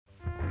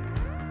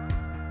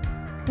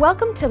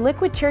Welcome to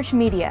Liquid Church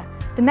Media.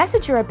 The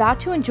message you're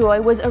about to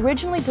enjoy was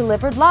originally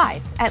delivered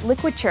live at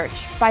Liquid Church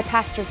by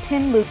Pastor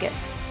Tim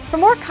Lucas. For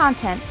more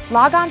content,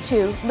 log on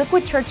to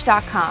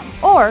liquidchurch.com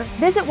or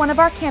visit one of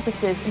our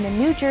campuses in the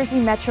New Jersey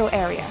metro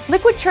area.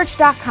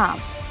 liquidchurch.com,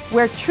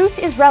 where truth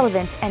is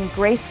relevant and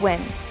grace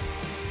wins.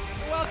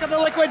 Welcome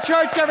to Liquid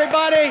Church,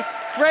 everybody.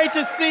 Great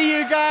to see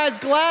you guys.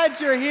 Glad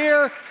you're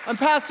here. I'm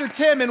Pastor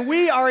Tim, and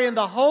we are in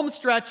the home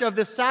stretch of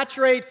the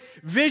Saturate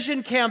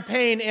Vision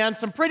campaign, and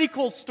some pretty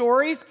cool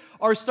stories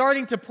are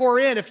starting to pour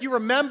in. If you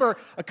remember,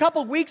 a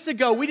couple weeks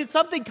ago, we did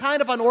something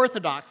kind of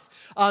unorthodox.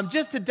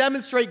 Just to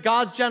demonstrate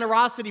God's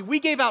generosity, we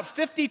gave out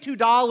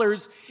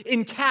 $52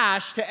 in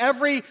cash to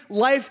every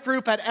life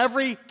group at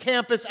every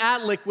campus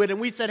at Liquid, and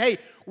we said, hey,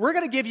 we're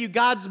going to give you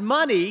God's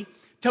money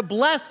to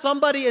bless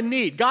somebody in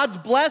need. God's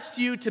blessed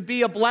you to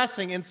be a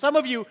blessing, and some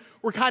of you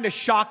were kind of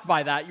shocked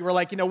by that. You were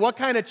like, what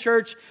kind of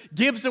church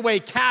gives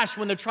away cash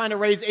when they're trying to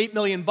raise $8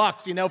 million,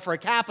 for a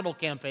capital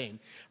campaign?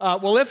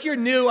 Well, if you're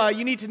new,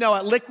 you need to know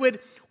at Liquid,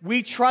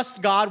 we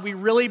trust God. We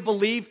really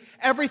believe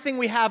everything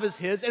we have is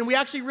His, and we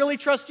actually really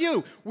trust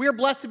you. We are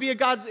blessed to be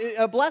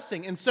a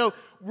blessing. And so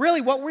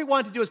really what we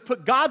want to do is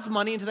put God's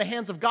money into the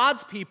hands of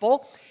God's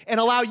people and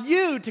allow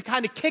you to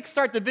kind of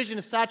kickstart the vision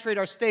to saturate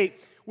our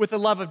state with the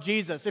love of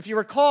Jesus. If you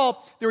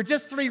recall, there were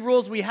just 3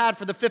 rules we had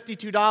for the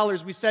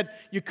 $52. We said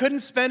you couldn't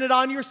spend it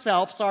on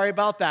yourself. Sorry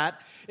about that.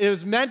 It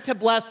was meant to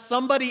bless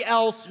somebody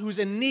else who's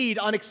in need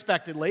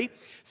unexpectedly.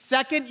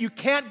 Second, you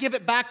can't give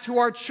it back to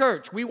our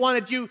church. We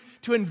wanted you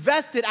to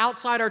invest it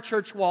outside our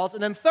church walls.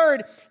 And then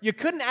third, you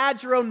couldn't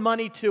add your own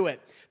money to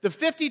it. The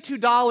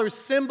 $52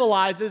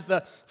 symbolizes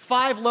the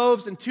 5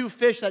 loaves and 2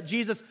 fish that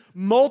Jesus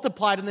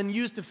multiplied and then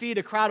used to feed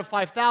a crowd of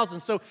 5,000.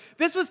 So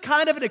this was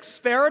kind of an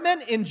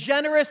experiment in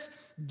generous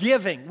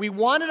giving. We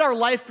wanted our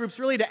life groups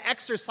really to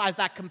exercise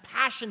that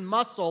compassion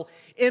muscle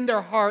in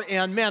their heart.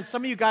 And man,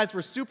 some of you guys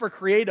were super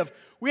creative.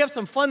 We have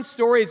some fun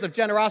stories of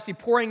generosity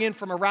pouring in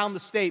from around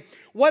the state.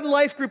 One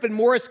life group in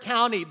Morris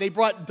County, they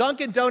brought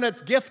Dunkin'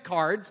 Donuts gift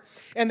cards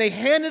and they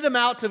handed them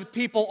out to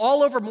people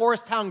all over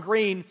Morristown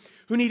Green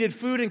who needed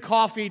food and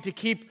coffee to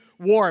keep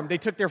warm. They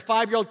took their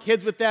 5-year-old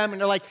kids with them,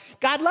 and they're like,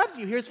 God loves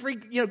you, here's a free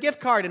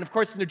gift card. And of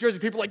course, in New Jersey,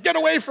 people are like, get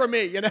away from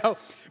me, But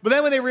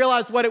then when they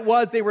realized what it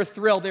was, they were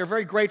thrilled. They were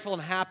very grateful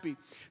and happy.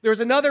 There's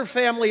another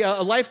family,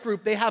 a life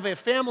group, they have a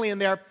family in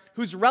there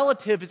whose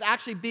relative is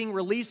actually being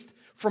released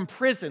from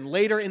prison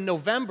later in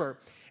November.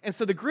 And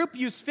so the group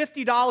used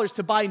 $50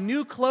 to buy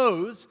new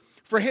clothes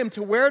for him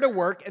to wear to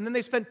work, and then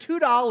they spent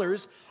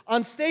 $2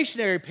 on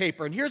stationery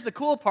paper. And here's the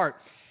cool part.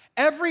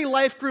 Every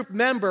life group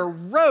member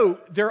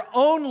wrote their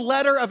own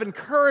letter of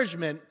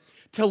encouragement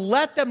to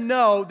let them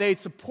know they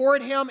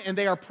support him and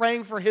they are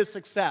praying for his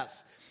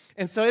success.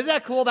 And so isn't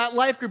that cool? That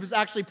life group is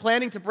actually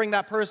planning to bring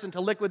that person to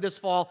Liquid this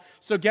fall,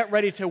 so get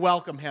ready to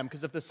welcome him,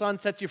 because if the Son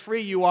sets you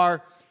free, you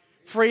are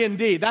free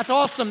indeed. That's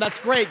awesome. That's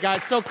great,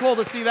 guys. So cool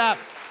to see that.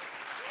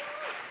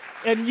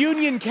 In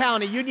Union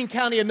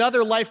County,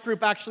 another life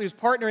group actually is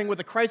partnering with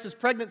a crisis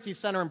pregnancy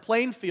center in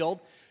Plainfield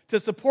to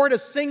support a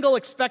single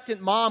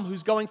expectant mom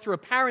who's going through a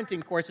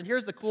parenting course. And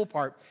here's the cool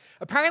part.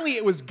 Apparently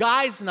it was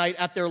guys' night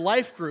at their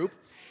life group,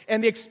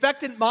 and the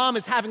expectant mom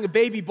is having a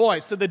baby boy.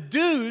 So the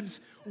dudes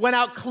went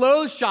out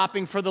clothes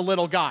shopping for the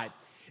little guy.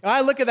 And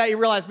I look at that, you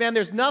realize, man,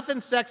 there's nothing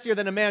sexier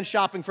than a man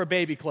shopping for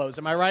baby clothes.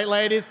 Am I right,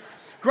 ladies?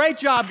 Great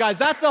job, guys.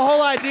 That's the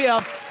whole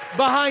idea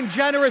behind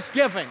generous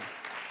giving.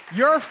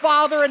 Your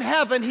Father in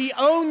heaven, He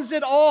owns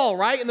it all,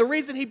 right? And the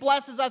reason He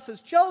blesses us as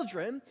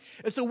children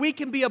is so we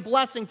can be a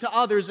blessing to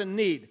others in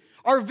need.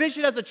 Our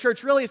vision as a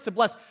church really is to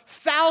bless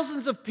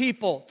thousands of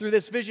people through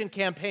this vision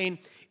campaign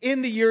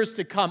in the years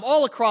to come,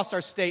 all across our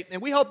state. And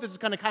we hope this is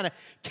going to kind of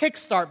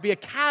kickstart, be a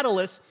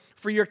catalyst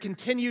for your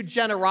continued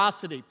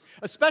generosity,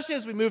 especially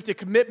as we move to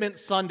Commitment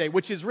Sunday,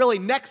 which is really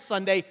next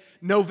Sunday,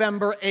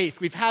 November 8th.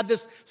 We've had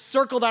this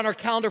circled on our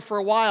calendar for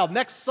a while.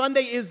 Next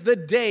Sunday is the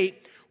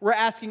date we're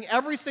asking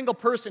every single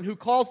person who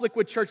calls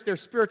Liquid Church their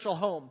spiritual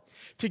home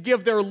to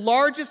give their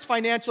largest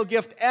financial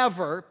gift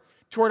ever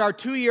toward our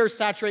 2-year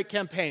Saturate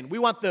campaign. We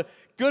want the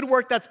good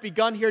work that's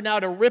begun here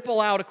now to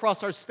ripple out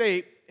across our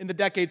state in the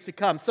decades to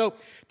come. So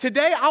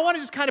today, I want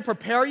to just kind of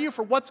prepare you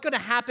for what's going to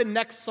happen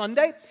next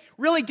Sunday,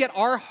 really get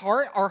our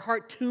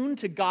heart tuned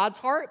to God's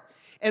heart,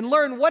 and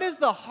learn what is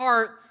the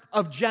heart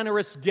of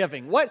generous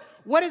giving. What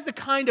is the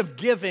kind of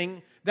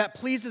giving that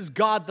pleases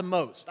God the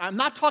most? I'm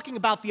not talking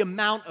about the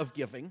amount of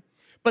giving,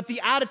 but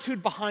the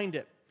attitude behind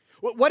it.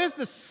 What is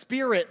the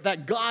spirit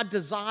that God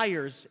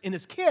desires in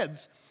His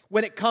kids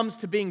when it comes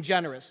to being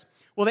generous?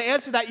 Well, to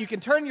answer that, you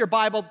can turn your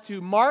Bible to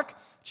Mark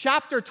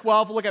chapter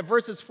 12, look at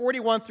verses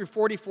 41 through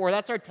 44.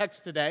 That's our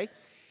text today.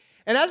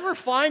 And as we're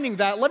finding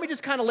that, let me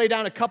just kind of lay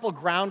down a couple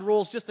ground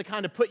rules just to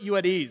kind of put you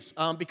at ease,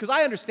 because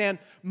I understand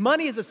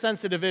money is a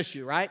sensitive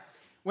issue, right?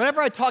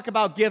 Whenever I talk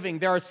about giving,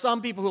 there are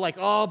some people who are like,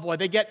 oh boy,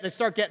 they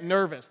start getting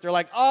nervous. They're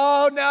like,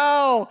 oh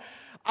no,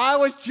 I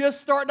was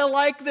just starting to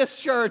like this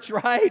church,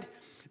 right?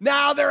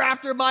 Now they're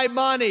after my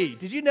money.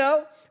 Did you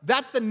know?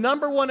 That's the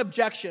number one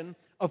objection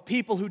of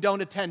people who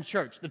don't attend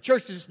church. The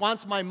church just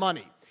wants my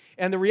money.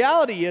 And the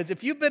reality is,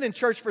 if you've been in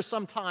church for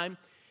some time,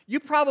 you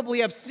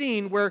probably have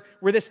seen where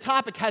this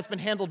topic has been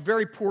handled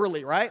very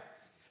poorly, right?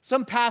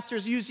 Some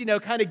pastors use,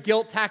 kind of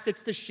guilt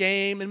tactics to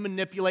shame and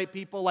manipulate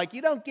people, like,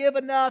 you don't give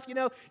enough,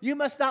 you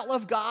must not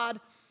love God.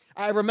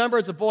 I remember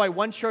as a boy,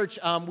 one church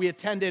we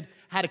attended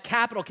had a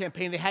capital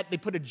campaign. They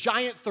put a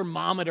giant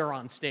thermometer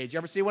on stage. You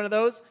ever see one of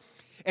those?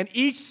 And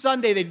each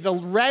Sunday, the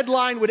red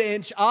line would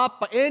inch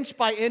up, inch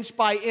by inch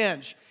by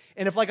inch.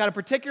 And if, like, on a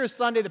particular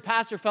Sunday, the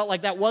pastor felt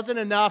like that wasn't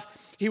enough,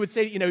 he would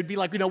say, he'd be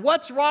like,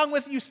 what's wrong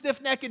with you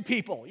stiff-necked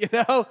people,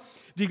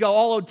 Do you go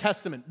all Old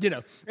Testament,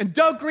 And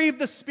don't grieve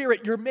the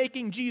Spirit, you're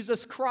making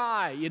Jesus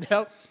cry,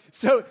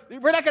 So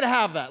we're not going to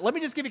have that. Let me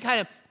just give you kind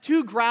of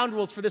 2 ground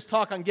rules for this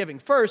talk on giving.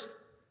 First,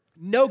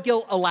 no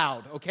guilt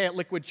allowed, okay, at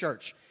Liquid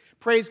Church.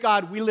 Praise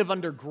God, we live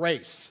under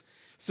grace.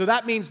 So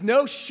that means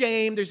no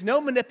shame, there's no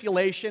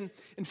manipulation.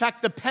 In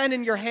fact, the pen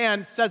in your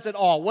hand says it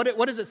all.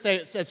 What does it say?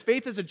 It says,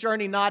 faith is a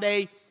journey, not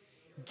a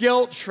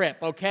guilt trip,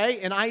 okay?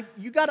 And I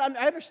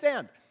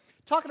understand.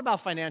 Talking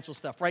about financial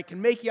stuff, right,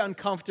 can make you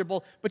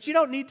uncomfortable, but you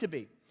don't need to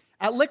be.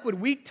 At Liquid,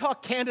 we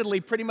talk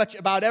candidly pretty much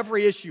about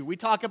every issue. We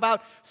talk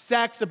about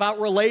sex, about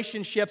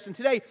relationships, and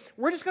today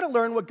we're just going to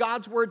learn what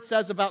God's Word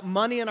says about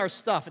money and our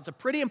stuff. It's a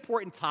pretty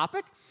important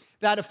topic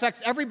that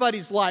affects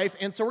everybody's life,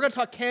 and so we're going to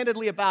talk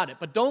candidly about it.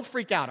 But don't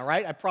freak out, all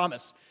right? I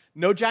promise.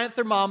 No giant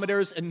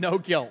thermometers and no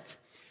guilt.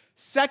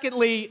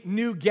 Secondly,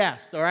 new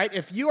guests, all right?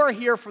 If you are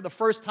here for the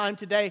first time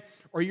today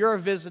or you're a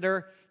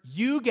visitor,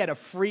 you get a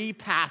free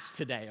pass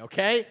today,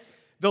 okay?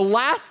 The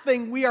last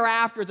thing we are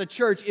after as a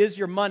church is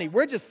your money.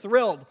 We're just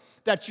thrilled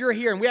that you're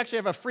here, and we actually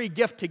have a free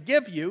gift to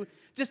give you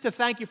just to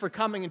thank you for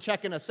coming and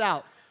checking us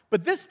out.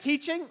 But this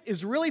teaching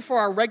is really for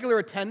our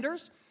regular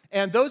attenders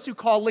and those who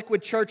call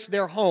Liquid Church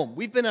their home.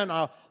 We've been on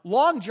a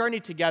long journey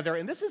together,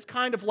 and this is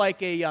kind of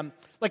like a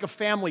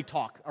family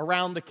talk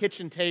around the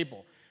kitchen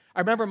table. I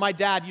remember my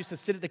dad used to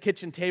sit at the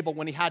kitchen table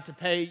when he had to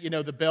pay,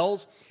 the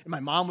bills, and my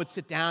mom would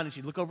sit down, and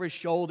she'd look over his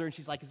shoulder, and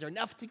she's like, is there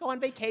enough to go on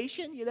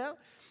vacation,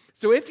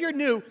 So if you're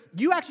new,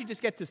 you actually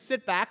just get to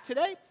sit back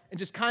today and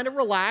just kind of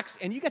relax,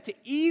 and you get to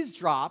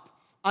eavesdrop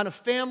on a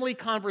family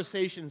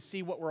conversation and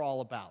see what we're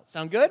all about.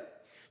 Sound good?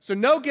 So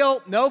no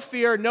guilt, no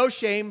fear, no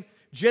shame,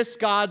 just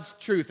God's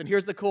truth. And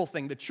here's the cool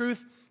thing. The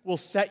truth will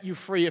set you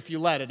free if you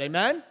let it.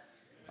 Amen?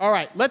 All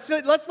right, let's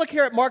look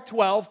here at Mark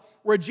 12,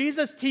 where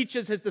Jesus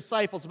teaches his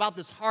disciples about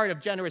this heart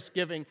of generous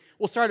giving.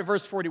 We'll start at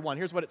verse 41.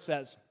 Here's what it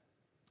says.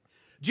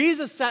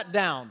 Jesus sat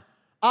down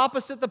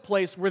opposite the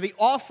place where the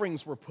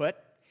offerings were put,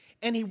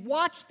 and he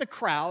watched the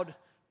crowd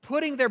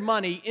putting their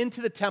money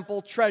into the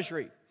temple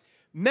treasury.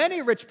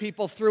 Many rich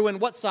people threw in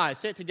what size?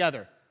 Say it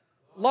together.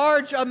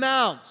 Large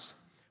amounts.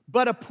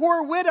 But a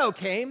poor widow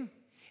came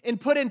and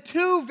put in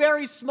 2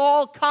 very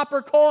small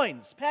copper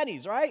coins,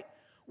 pennies, right?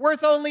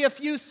 Worth only a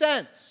few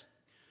cents.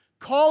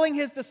 Calling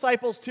his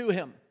disciples to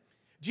him,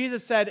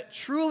 Jesus said,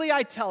 truly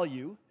I tell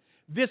you,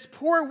 this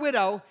poor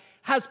widow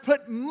has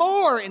put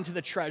more into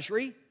the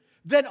treasury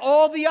than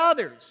all the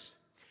others.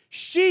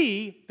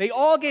 They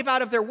all gave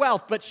out of their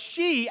wealth, but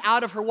she,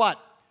 out of her what?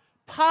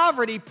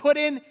 Poverty, put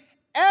in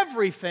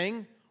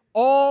everything,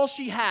 all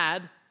she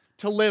had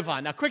to live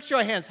on. Now, quick show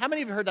of hands. How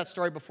many of you heard that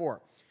story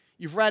before?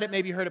 You've read it,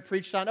 maybe you heard it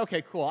preached on.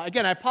 Okay, cool.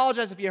 Again, I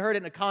apologize if you heard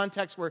it in a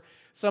context where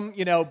some,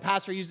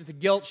 pastor used it to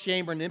guilt,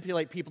 shame, or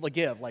manipulate people to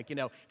give. Like, if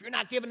you're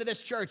not giving to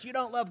this church, you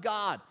don't love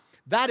God.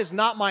 That is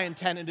not my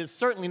intent. It is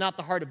certainly not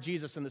the heart of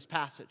Jesus in this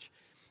passage.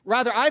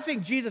 Rather, I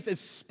think Jesus is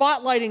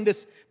spotlighting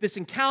this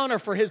encounter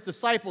for his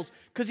disciples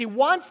because he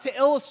wants to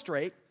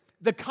illustrate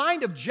the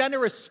kind of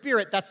generous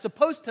spirit that's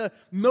supposed to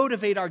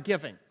motivate our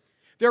giving.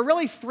 There are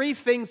really 3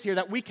 things here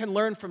that we can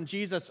learn from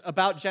Jesus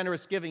about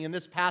generous giving in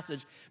this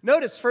passage.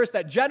 Notice first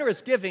that generous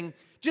giving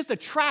just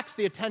attracts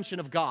the attention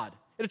of God.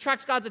 It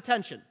attracts God's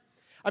attention.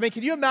 I mean,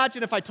 can you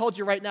imagine if I told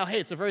you right now, hey,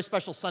 it's a very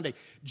special Sunday.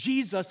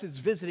 Jesus is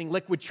visiting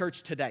Liquid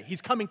Church today. He's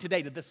coming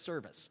today to this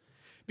service.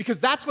 Because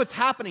that's what's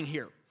happening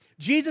here.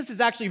 Jesus is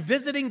actually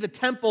visiting the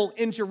temple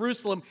in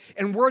Jerusalem,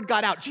 and word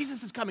got out.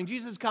 Jesus is coming.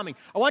 Jesus is coming.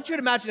 I want you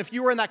to imagine if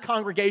you were in that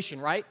congregation,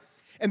 right?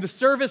 And the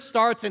service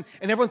starts, and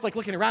everyone's like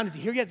looking around. Is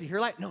he here yet? Is he here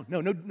yet?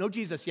 No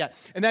Jesus yet.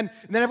 And then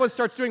everyone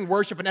starts doing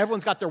worship, and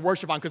everyone's got their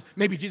worship on because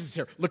maybe Jesus is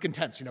here. Look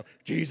intense,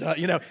 Jesus.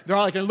 They're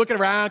all like looking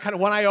around, kind of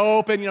one eye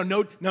open.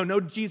 No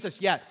Jesus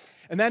yet.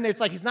 And then it's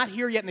like he's not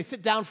here yet, and they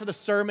sit down for the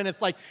sermon.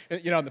 It's like,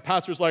 and the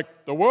pastor's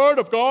like, the word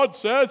of God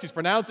says, he's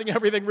pronouncing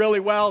everything really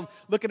well,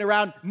 looking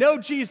around, no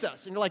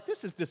Jesus. And you're like,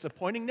 this is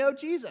disappointing, no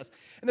Jesus.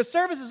 And the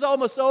service is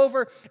almost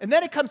over, and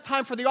then it comes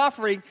time for the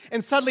offering,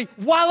 and suddenly,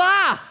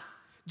 voila,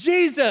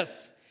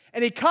 Jesus.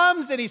 And he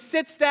comes and he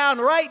sits down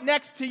right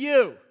next to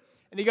you,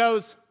 and he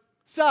goes,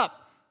 sup?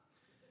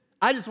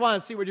 I just want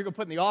to see what you're going to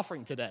put in the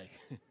offering today.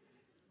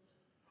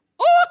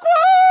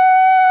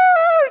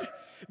 Awkward!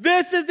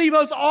 This is the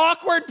most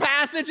awkward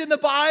passage in the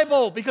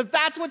Bible because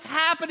that's what's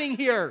happening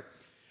here.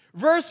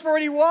 Verse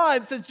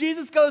 41 says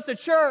Jesus goes to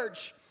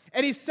church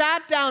and he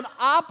sat down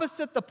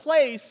opposite the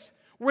place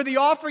where the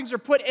offerings are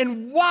put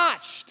and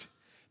watched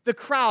the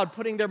crowd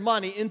putting their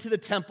money into the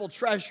temple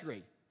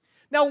treasury.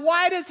 Now,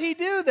 why does he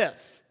do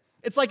this?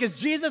 It's like, is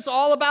Jesus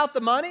all about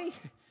the money?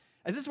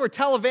 Is this where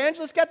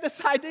televangelists get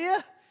this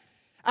idea?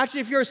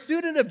 Actually, if you're a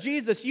student of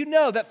Jesus, you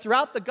know that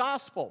throughout the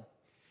gospel,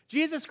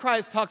 Jesus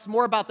Christ talks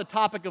more about the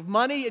topic of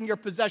money and your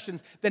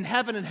possessions than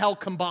heaven and hell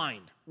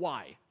combined.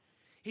 Why?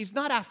 He's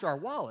not after our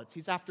wallets.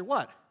 He's after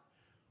what?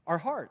 Our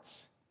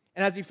hearts.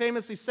 And as he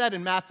famously said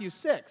in Matthew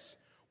 6,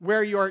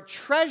 where your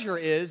treasure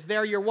is,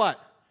 there your what?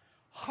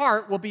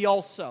 Heart will be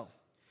also.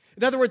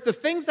 In other words, the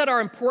things that are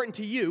important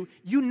to you,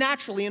 you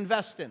naturally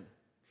invest in.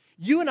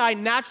 You and I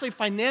naturally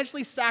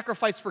financially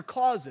sacrifice for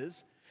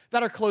causes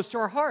that are close to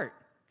our heart.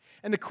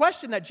 And the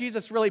question that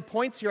Jesus really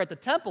points here at the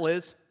temple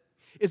is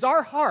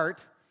our heart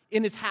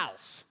in his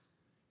house?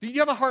 Do you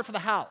have a heart for the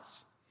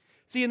house?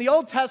 See, in the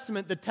Old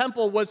Testament, the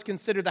temple was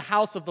considered the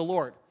house of the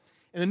Lord.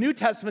 In the New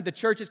Testament, the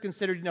church is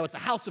considered, it's the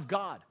house of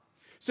God.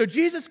 So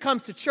Jesus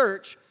comes to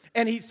church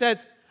and he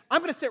says,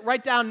 I'm going to sit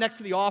right down next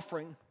to the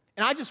offering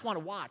and I just want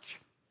to watch.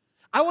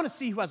 I want to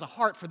see who has a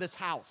heart for this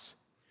house.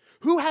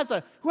 Who has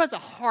a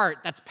heart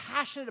that's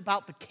passionate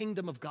about the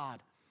kingdom of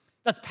God,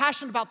 that's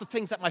passionate about the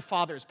things that my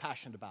Father is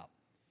passionate about?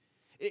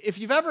 If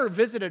you've ever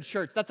visited a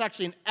church, that's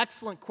actually an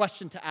excellent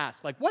question to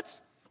ask. Like,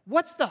 what's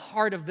the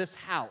heart of this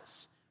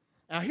house?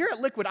 Now, here at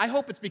Liquid, I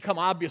hope it's become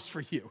obvious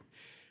for you.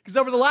 Because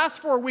over the last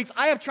 4 weeks,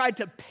 I have tried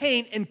to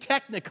paint in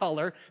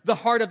Technicolor the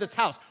heart of this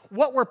house,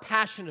 what we're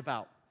passionate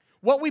about,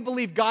 what we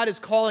believe God is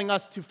calling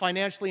us to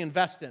financially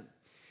invest in.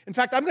 In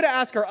fact, I'm going to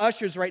ask our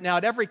ushers right now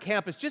at every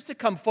campus just to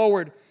come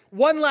forward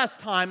one last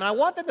time, and I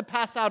want them to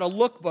pass out a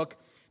lookbook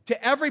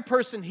to every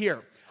person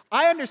here.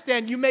 I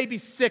understand you may be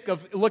sick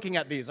of looking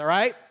at these, all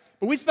right?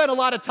 But we spent a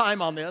lot of time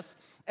on this,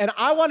 and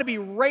I want to be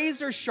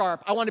razor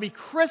sharp. I want to be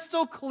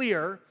crystal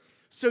clear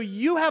so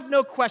you have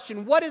no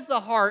question, what is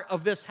the heart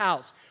of this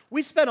house?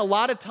 We spent a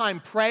lot of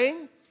time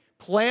praying,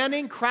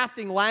 planning,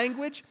 crafting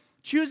language,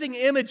 choosing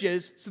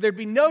images, so there'd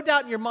be no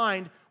doubt in your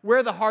mind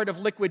where the heart of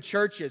Liquid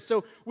Church is.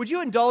 So would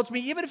you indulge me,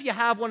 even if you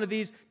have one of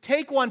these,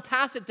 take one,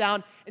 pass it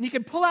down, and you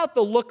can pull out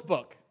the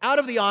lookbook out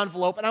of the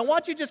envelope, and I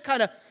want you to just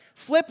kind of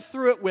flip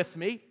through it with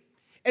me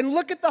and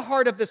look at the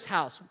heart of this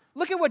house.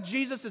 Look at what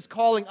Jesus is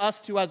calling us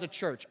to as a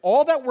church.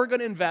 All that we're going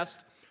to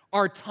invest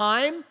our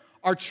time,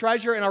 our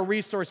treasure, and our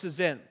resources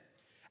in.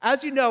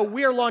 As you know,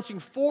 we are launching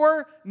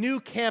 4 new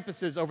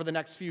campuses over the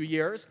next few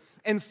years,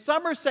 and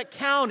Somerset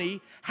County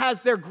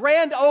has their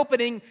grand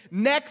opening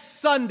next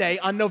Sunday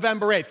on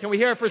November 8th. Can we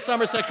hear it for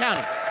Somerset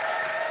County?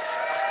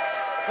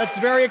 That's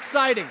very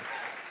exciting.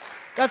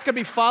 That's going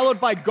to be followed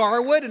by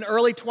Garwood in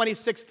early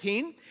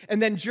 2016,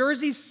 and then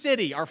Jersey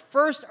City, our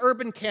first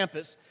urban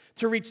campus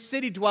to reach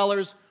city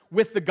dwellers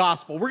with the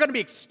gospel. We're going to be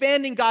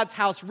expanding God's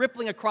house,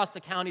 rippling across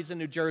the counties in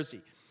New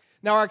Jersey.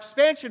 Now, our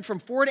expansion from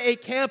 4 to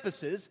 8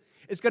 campuses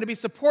is going to be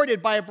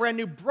supported by a brand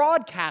new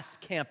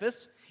broadcast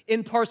campus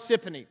in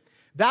Parsippany.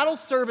 That'll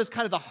serve as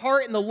kind of the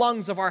heart and the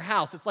lungs of our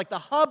house. It's like the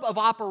hub of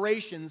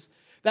operations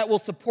that will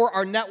support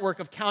our network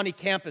of county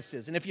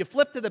campuses. And if you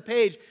flip to the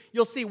page,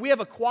 you'll see we have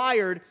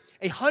acquired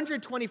a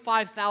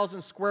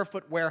 125,000 square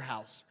foot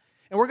warehouse.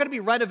 And we're going to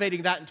be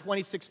renovating that in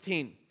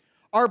 2016.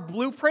 Our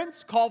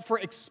blueprints call for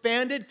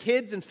expanded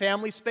kids and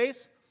family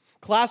space,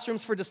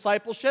 classrooms for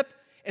discipleship,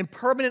 and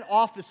permanent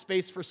office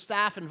space for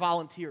staff and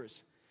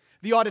volunteers.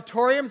 The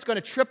auditorium is going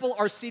to triple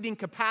our seating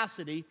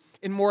capacity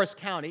in Morris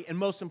County, and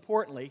most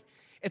importantly,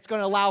 it's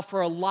going to allow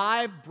for a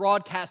live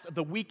broadcast of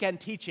the weekend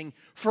teaching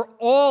for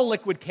all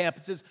Liquid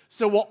campuses,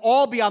 so we'll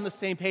all be on the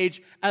same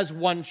page as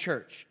one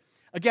church.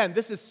 Again,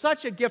 this is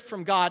such a gift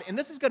from God, and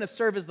this is going to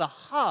serve as the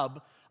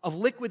hub of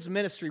Liquid's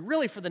ministry,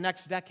 really for the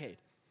next decade.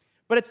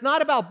 But it's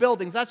not about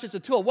buildings, that's just a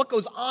tool. What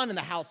goes on in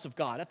the house of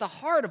God? At the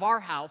heart of our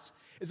house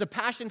is a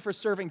passion for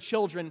serving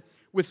children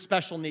with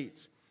special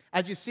needs.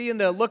 As you see in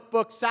the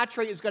lookbook,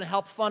 Saturate is going to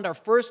help fund our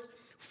first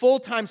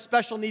full-time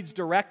special needs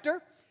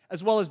director,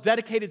 as well as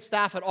dedicated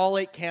staff at all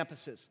 8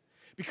 campuses.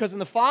 Because in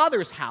the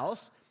Father's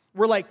house,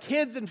 we're like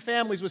kids and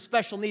families with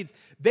special needs.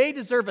 They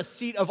deserve a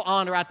seat of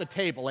honor at the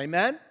table,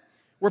 amen?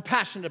 We're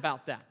passionate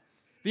about that.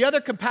 The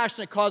other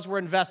compassionate cause we're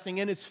investing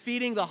in is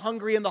feeding the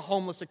hungry and the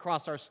homeless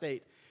across our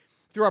state.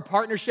 Through our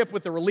partnership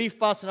with the Relief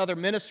Bus and other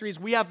ministries,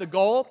 we have the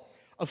goal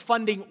of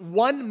funding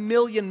 1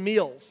 million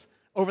meals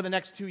over the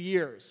next 2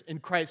 years in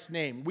Christ's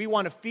name. We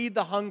want to feed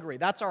the hungry.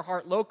 That's our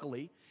heart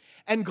locally.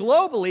 And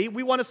globally,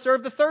 we want to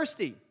serve the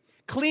thirsty.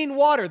 Clean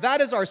water,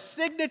 that is our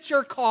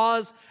signature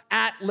cause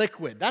at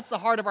Liquid. That's the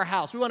heart of our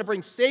house. We want to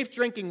bring safe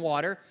drinking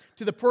water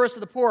to the poorest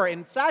of the poor.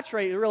 And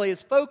Saturate really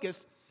is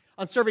focused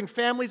on serving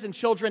families and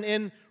children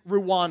in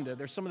Rwanda.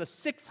 There's some of the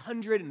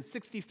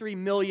 663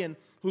 million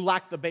who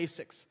lack the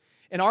basics.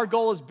 And our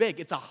goal is big.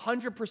 It's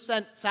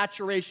 100%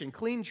 saturation,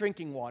 clean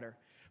drinking water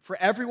for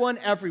everyone,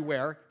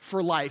 everywhere,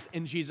 for life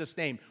in Jesus'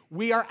 name.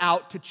 We are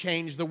out to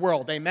change the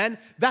world, amen?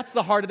 That's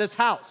the heart of this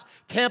house.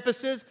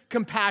 Campuses,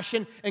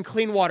 compassion, and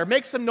clean water.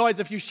 Make some noise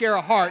if you share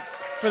a heart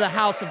for the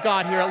house of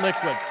God here at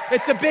Liquid.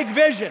 It's a big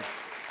vision.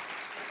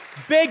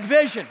 Big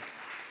vision.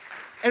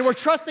 And we're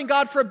trusting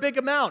God for a big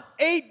amount,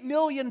 $8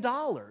 million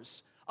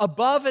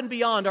above and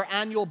beyond our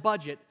annual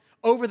budget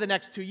over the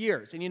next 2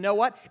 years. And you know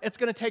what? It's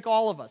going to take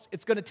all of us.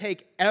 It's going to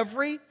take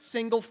every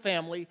single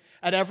family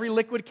at every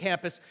Liquid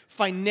campus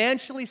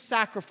financially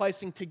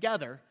sacrificing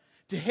together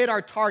to hit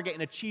our target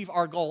and achieve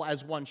our goal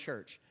as one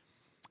church.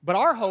 But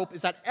our hope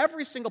is that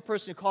every single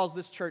person who calls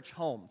this church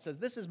home, says,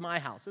 this is my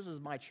house, this is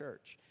my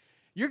church,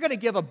 you're going to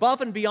give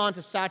above and beyond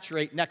to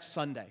Saturate next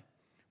Sunday.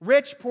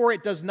 Rich, poor,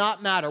 it does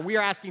not matter. We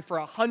are asking for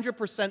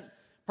 100%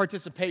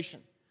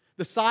 participation.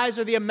 The size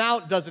or the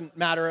amount doesn't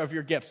matter of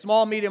your gift.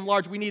 Small, medium,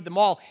 large, we need them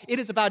all. It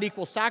is about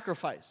equal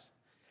sacrifice.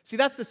 See,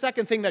 that's the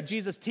second thing that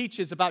Jesus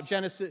teaches about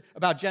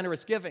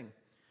generous giving.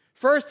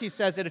 First, he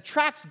says it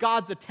attracts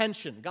God's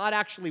attention. God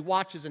actually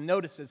watches and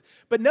notices.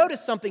 But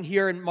notice something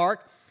here in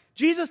Mark.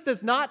 Jesus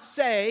does not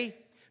say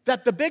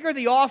that the bigger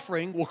the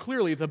offering, well,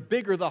 clearly the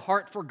bigger the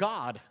heart for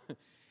God.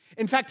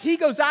 In fact, he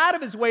goes out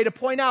of his way to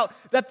point out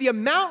that the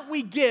amount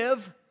we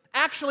give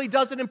actually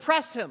doesn't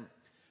impress him.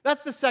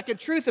 That's the second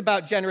truth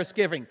about generous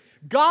giving.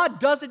 God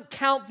doesn't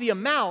count the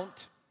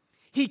amount,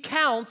 he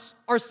counts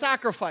our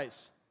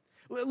sacrifice.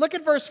 Look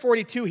at verse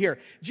 42 here.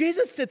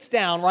 Jesus sits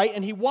down, right,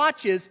 and he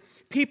watches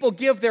people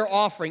give their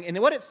offering. And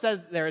what it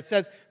says there, it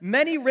says,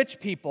 many rich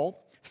people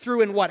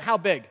threw in what? How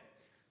big?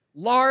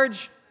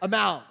 Large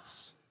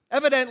amounts.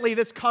 Evidently,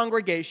 this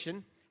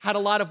congregation had a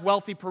lot of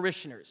wealthy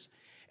parishioners.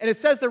 And it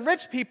says the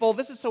rich people,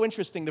 this is so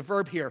interesting, the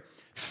verb here,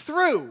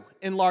 threw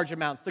in large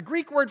amounts. The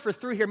Greek word for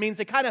threw here means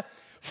they kind of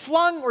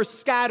flung or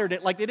scattered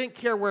it like they didn't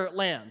care where it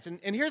lands. And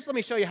let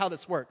me show you how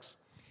this works.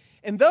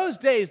 In those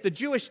days, the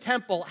Jewish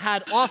temple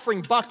had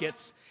offering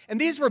buckets, and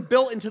these were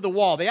built into the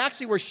wall. They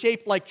actually were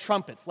shaped like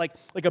trumpets, like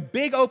a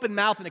big open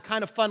mouth, and it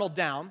kind of funneled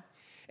down.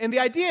 And the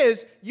idea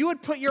is you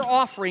would put your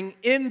offering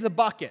in the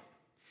bucket.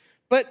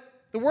 But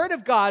the Word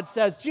of God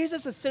says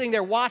Jesus is sitting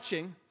there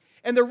watching,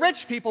 and the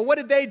rich people, what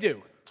did they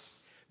do?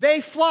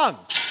 They flung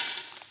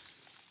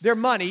their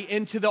money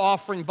into the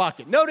offering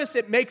bucket. Notice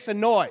it makes a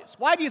noise.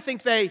 Why do you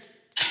think they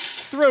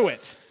threw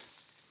it?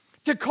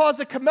 To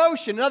cause a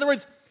commotion. In other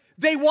words,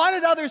 they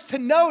wanted others to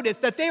notice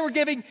that they were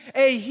giving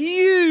a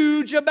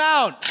huge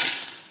amount.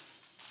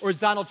 Or as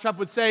Donald Trump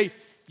would say,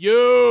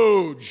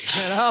 huge,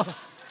 you know?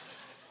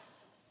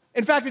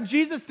 In fact, in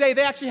Jesus' day,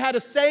 they actually had a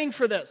saying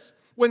for this.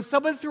 When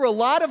someone threw a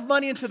lot of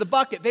money into the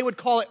bucket, they would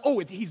call it, oh,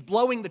 he's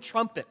blowing the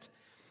trumpet.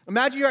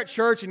 Imagine you're at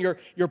church and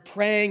you're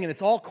praying and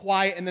it's all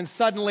quiet, and then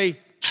suddenly,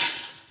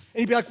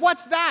 and you'd be like,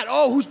 what's that?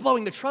 Oh, who's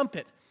blowing the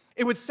trumpet?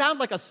 It would sound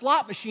like a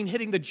slot machine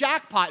hitting the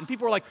jackpot, and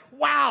people were like,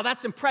 wow,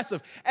 that's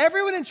impressive.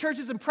 Everyone in church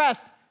is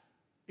impressed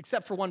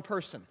except for one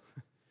person,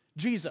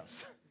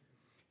 Jesus.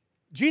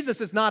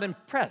 Jesus is not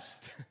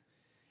impressed.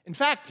 In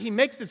fact, he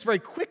makes this very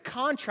quick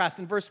contrast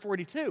in verse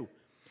 42.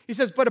 He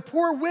says, but a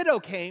poor widow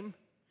came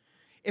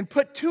and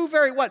put two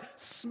very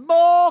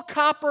small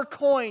copper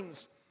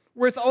coins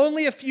worth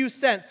only a few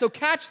cents. So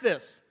catch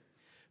this.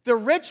 The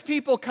rich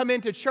people come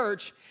into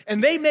church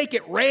and they make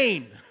it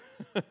rain.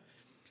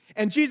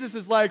 And Jesus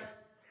is like,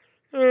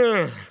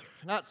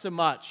 not so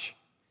much.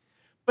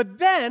 But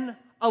then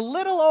a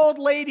little old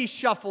lady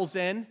shuffles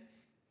in,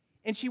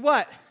 and she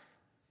what?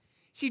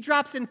 She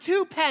drops in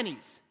 2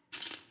 pennies.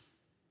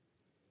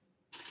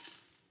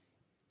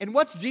 And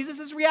what's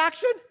Jesus'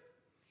 reaction?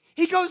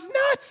 He goes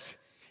nuts.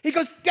 He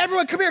goes,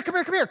 everyone, come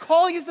here,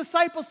 calling his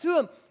disciples to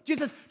him.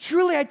 Jesus says,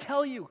 truly I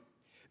tell you,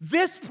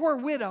 this poor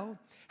widow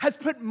has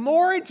put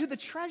more into the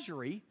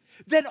treasury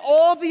than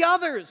all the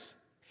others.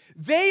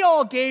 They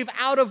all gave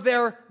out of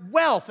their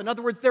wealth, in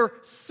other words, their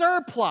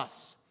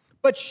surplus.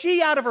 But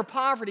she, out of her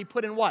poverty,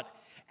 put in what?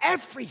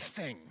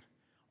 Everything.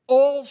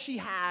 All she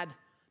had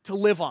to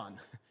live on.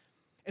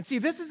 And see,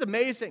 this is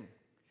amazing,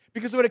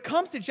 because when it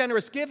comes to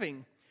generous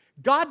giving,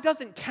 God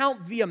doesn't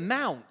count the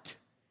amount.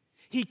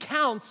 He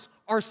counts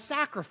our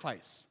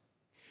sacrifice.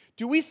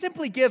 Do we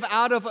simply give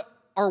out of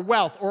our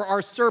wealth or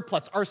our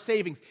surplus, our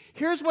savings?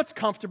 Here's what's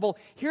comfortable.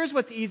 Here's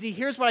what's easy.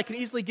 Here's what I can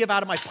easily give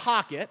out of my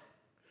pocket.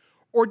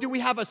 Or do we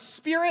have a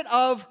spirit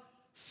of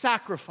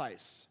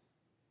sacrifice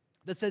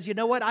that says, you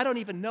know what, I don't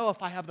even know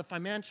if I have the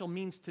financial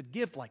means to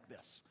give like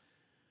this,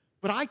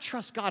 but I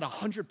trust God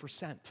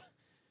 100%.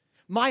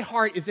 My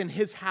heart is in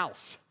his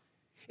house,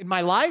 and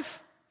my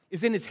life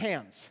is in his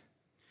hands.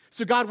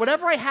 So God,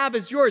 whatever I have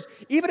is yours,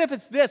 even if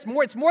it's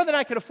it's more than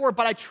I can afford,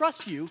 but I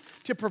trust you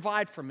to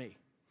provide for me.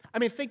 I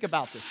mean, think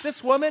about this.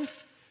 This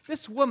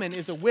woman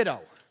is a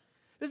widow.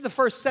 This is the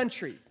first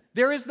century.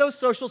 There is no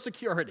Social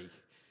Security.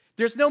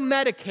 There's no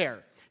Medicare.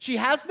 She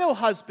has no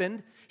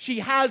husband. She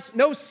has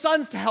no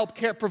sons to help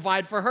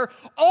provide for her.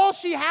 All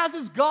she has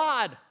is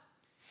God.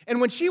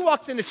 And when she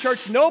walks into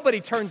church, nobody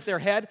turns their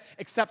head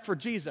except for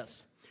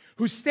Jesus,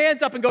 who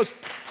stands up and goes,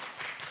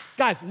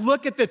 guys,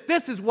 look at this.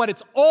 This is what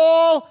it's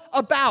all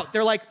about.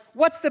 They're like,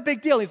 what's the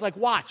big deal? He's like,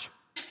 watch.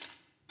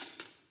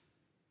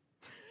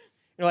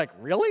 You're like,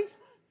 really?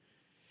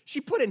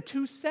 She put in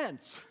 2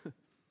 cents.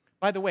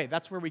 By the way,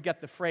 that's where we get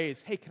the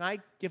phrase, hey, can I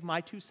give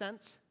my 2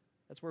 cents?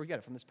 That's where we get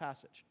it from this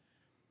passage.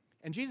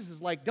 And Jesus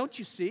is like, don't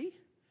you see?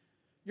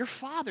 Your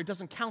Father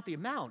doesn't count the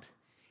amount.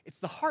 It's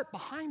the heart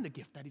behind the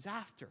gift that he's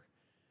after.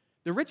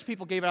 The rich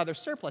people gave it out of their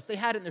surplus. They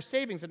had it in their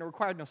savings, and it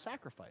required no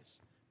sacrifice.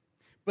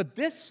 But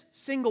this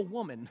single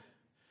woman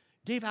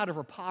gave out of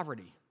her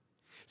poverty.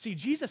 See,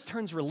 Jesus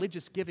turns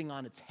religious giving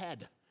on its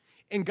head.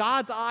 In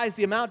God's eyes,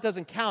 the amount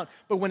doesn't count,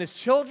 but when his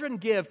children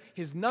give,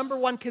 his number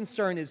one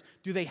concern is,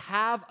 do they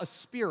have a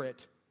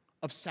spirit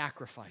of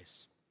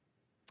sacrifice?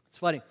 It's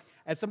funny.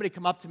 I had somebody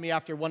come up to me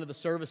after one of the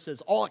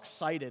services, all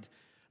excited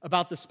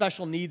about the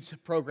special needs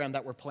program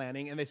that we're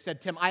planning, and they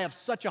said, Tim, I have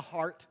such a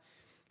heart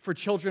for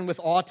children with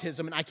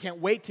autism, and I can't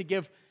wait to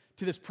give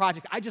to this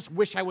project. I just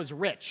wish I was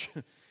rich.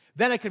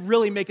 Then I could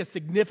really make a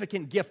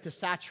significant gift to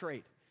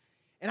Saturate.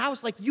 And I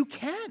was like, you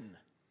can.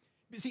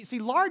 See,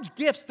 large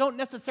gifts don't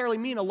necessarily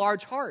mean a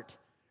large heart.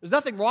 There's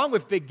nothing wrong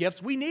with big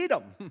gifts. We need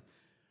them.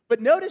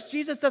 But notice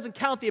Jesus doesn't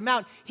count the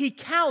amount. He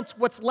counts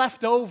what's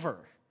left over.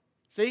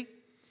 See?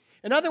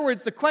 In other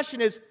words, the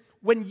question is,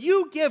 when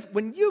you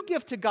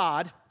give to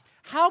God,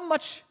 how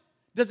much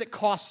does it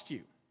cost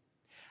you?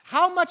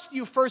 How much do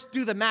you first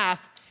do the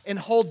math and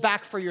hold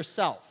back for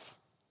yourself?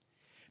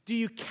 Do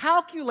you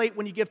calculate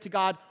when you give to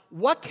God,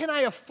 what can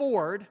I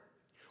afford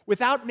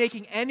without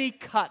making any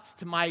cuts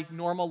to my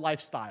normal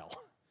lifestyle?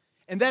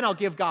 And then I'll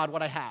give God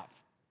what I have.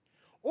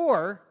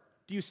 Or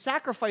do you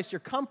sacrifice your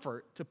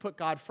comfort to put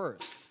God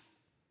first?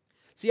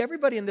 See,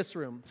 everybody in this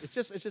room, it's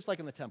just like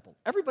in the temple.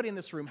 Everybody in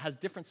this room has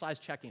different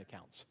sized checking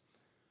accounts.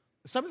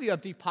 Some of you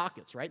have deep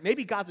pockets, right?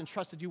 Maybe God's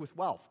entrusted you with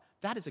wealth.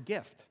 That is a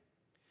gift.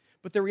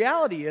 But the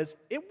reality is,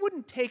 it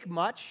wouldn't take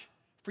much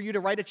for you to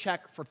write a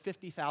check for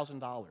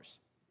 $50,000.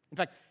 In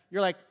fact,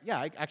 you're like, yeah,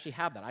 I actually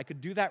have that. I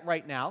could do that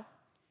right now,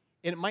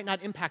 and it might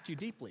not impact you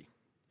deeply.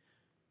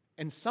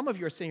 And some of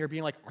you are sitting here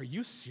being like, are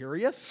you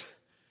serious?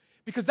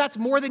 Because that's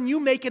more than you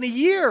make in a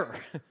year.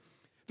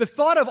 The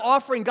thought of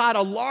offering God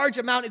a large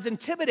amount is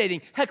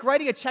intimidating. Heck,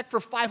 writing a check for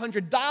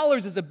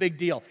 $500 is a big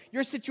deal.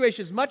 Your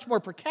situation is much more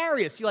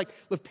precarious. You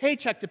live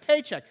paycheck to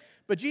paycheck.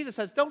 But Jesus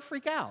says, don't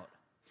freak out.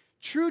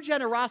 True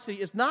generosity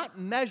is not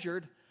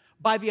measured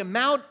by the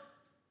amount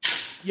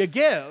you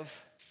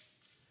give,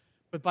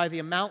 but by the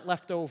amount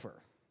left over.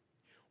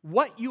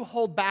 What you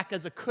hold back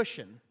as a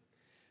cushion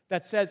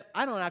that says,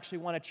 I don't actually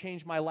want to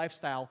change my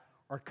lifestyle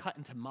or cut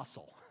into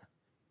muscle.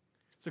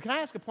 So can I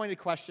ask a pointed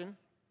question?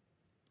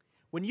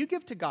 When you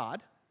give to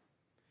God,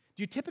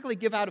 do you typically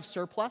give out of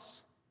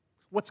surplus,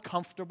 what's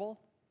comfortable,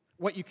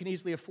 what you can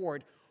easily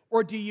afford,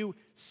 or do you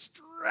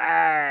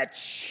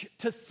stretch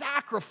to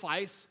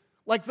sacrifice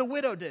like the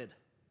widow did?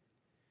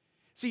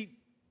 See,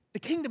 the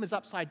kingdom is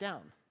upside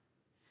down.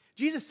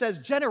 Jesus says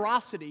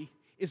generosity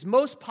is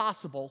most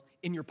possible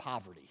in your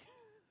poverty.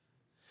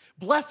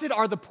 Blessed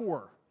are the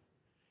poor.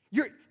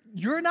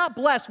 You're not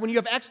blessed when you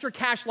have extra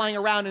cash lying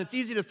around and it's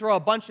easy to throw a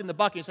bunch in the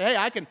bucket and say, hey,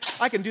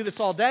 I can do this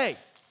all day.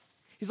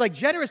 He's like,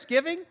 generous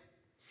giving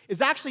is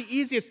actually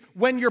easiest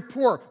when you're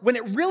poor, when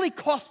it really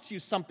costs you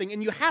something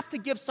and you have to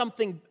give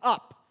something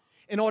up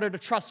in order to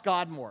trust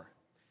God more.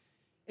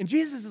 And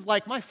Jesus is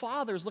like, my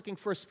Father is looking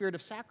for a spirit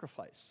of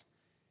sacrifice,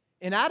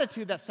 an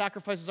attitude that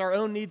sacrifices our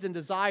own needs and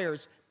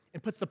desires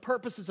and puts the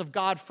purposes of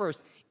God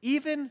first,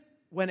 even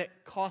when it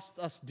costs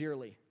us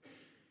dearly.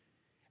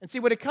 And see,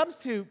 when it comes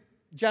to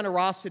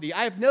generosity,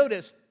 I have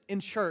noticed in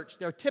church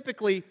there are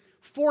typically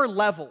 4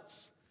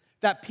 levels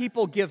that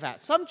people give at.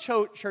 Some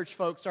church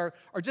folks are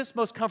just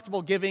most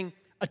comfortable giving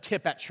a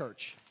tip at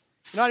church.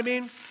 You know what I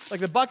mean? Like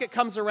the bucket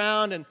comes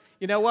around and,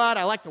 you know what,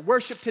 I like to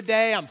worship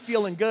today, I'm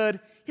feeling good.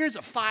 Here's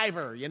a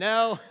 $5, you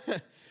know?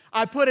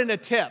 I put in a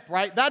tip,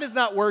 right? That is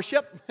not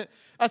worship.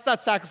 That's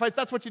not sacrifice.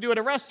 That's what you do at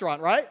a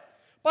restaurant, right?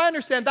 But I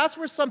understand that's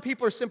where some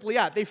people are simply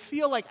at. They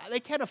feel like they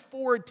can't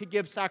afford to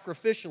give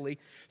sacrificially,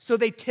 so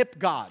they tip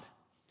God.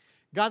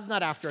 God's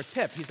not after a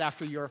tip. He's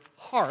after your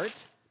heart.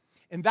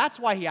 And that's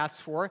why he asks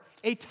for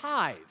a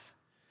tithe.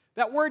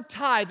 That word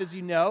tithe, as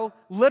you know,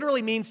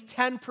 literally means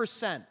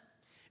 10%.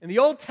 In the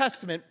Old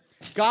Testament,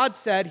 God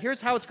said,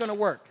 here's how it's going to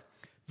work.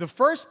 The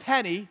first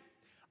penny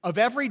of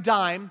every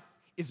dime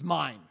is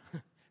mine.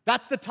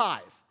 That's the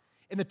tithe.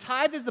 And the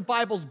tithe is the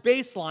Bible's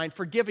baseline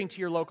for giving to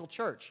your local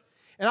church.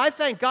 And I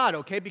thank God,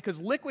 okay,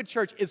 because Liquid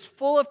Church is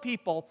full of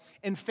people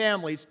and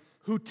families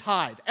who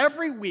tithe.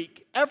 Every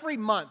week, every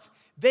month,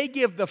 they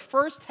give the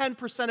first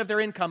 10% of their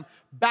income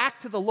back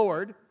to the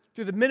Lord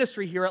through the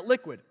ministry here at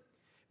Liquid.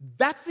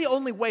 That's the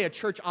only way a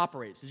church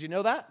operates. Did you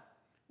know that?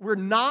 We're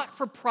not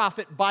for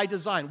profit by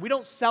design. We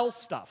don't sell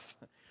stuff.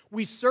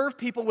 We serve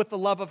people with the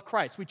love of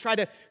Christ. We try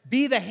to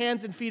be the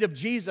hands and feet of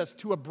Jesus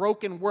to a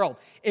broken world.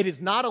 It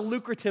is not a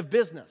lucrative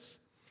business.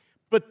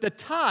 But the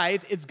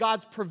tithe is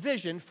God's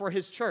provision for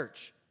his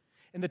church.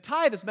 And the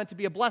tithe is meant to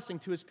be a blessing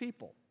to his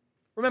people.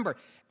 Remember,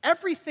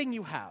 everything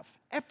you have,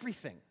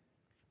 everything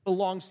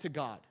belongs to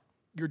God.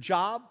 Your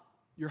job,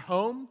 your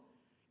home,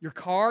 your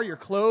car, your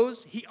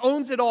clothes, he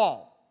owns it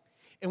all.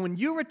 And when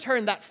you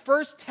return that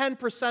first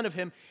 10% of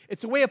him,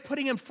 it's a way of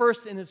putting him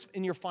first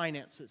in your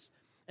finances.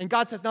 And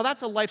God says, now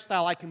that's a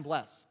lifestyle I can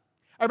bless.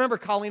 I remember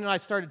Colleen and I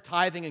started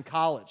tithing in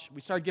college.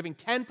 We started giving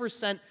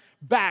 10%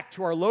 back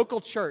to our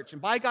local church.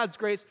 And by God's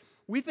grace,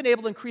 we've been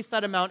able to increase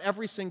that amount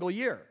every single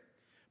year.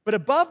 But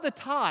above the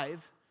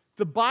tithe,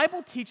 the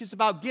Bible teaches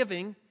about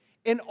giving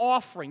An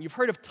offering. You've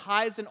heard of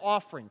tithes and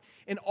offering.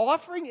 An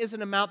offering is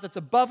an amount that's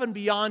above and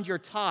beyond your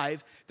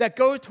tithe that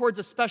goes towards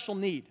a special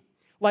need,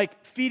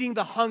 like feeding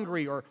the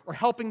hungry or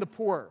helping the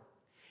poor.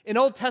 In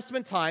Old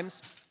Testament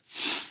times,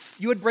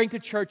 you would bring to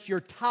church your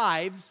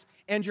tithes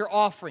and your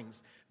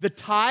offerings. The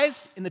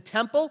tithes in the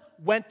temple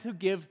went to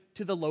give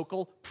to the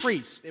local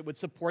priest. It would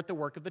support the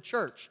work of the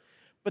church.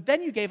 But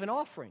then you gave an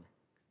offering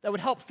that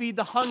would help feed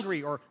the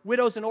hungry or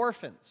widows and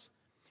orphans.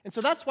 And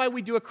so that's why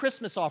we do a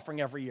Christmas offering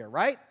every year,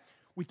 right?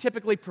 We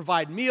typically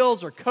provide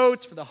meals or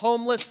coats for the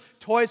homeless,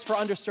 toys for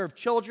underserved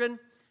children.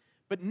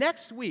 But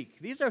next week,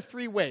 these are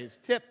 3 ways: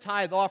 tip,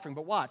 tithe, offering.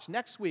 But watch,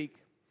 next week,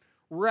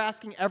 we're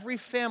asking every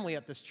family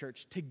at this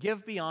church to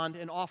give beyond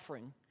an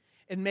offering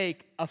and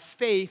make a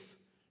faith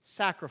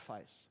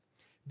sacrifice.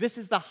 This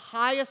is the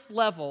highest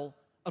level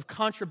of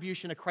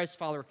contribution a Christ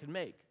follower can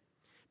make.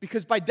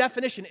 Because by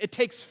definition, it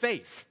takes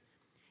faith.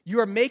 You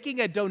are making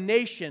a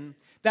donation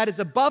that is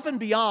above and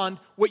beyond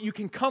what you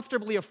can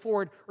comfortably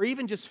afford or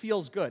even just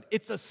feels good.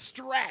 It's a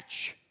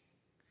stretch.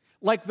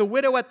 Like the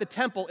widow at the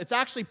temple, it's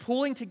actually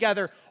pooling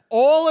together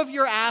all of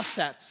your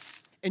assets,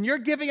 and you're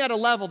giving at a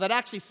level that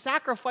actually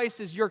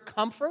sacrifices your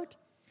comfort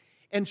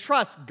and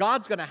trust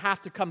God's going to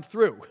have to come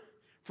through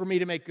for me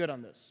to make good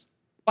on this.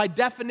 By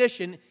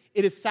definition,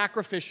 it is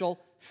sacrificial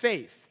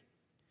faith.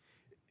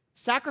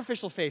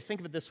 Sacrificial faith,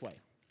 think of it this way.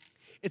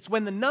 It's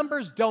when the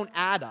numbers don't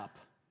add up,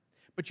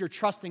 but you're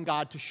trusting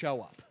God to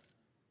show up.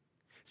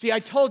 See, I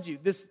told you,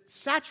 this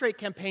Saturate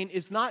campaign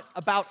is not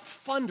about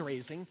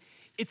fundraising,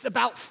 it's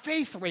about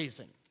faith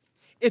raising.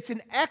 It's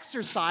an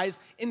exercise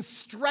in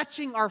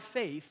stretching our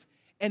faith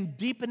and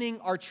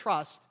deepening our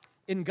trust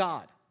in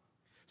God.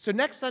 So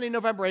next Sunday,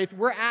 November 8th,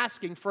 we're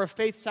asking for a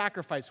faith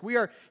sacrifice.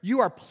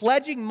 You are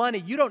pledging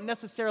money you don't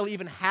necessarily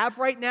even have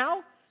right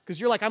now, because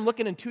you're like, I'm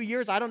looking in 2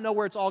 years, I don't know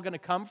where it's all going to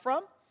come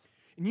from.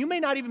 And you may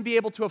not even be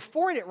able to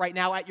afford it right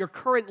now at your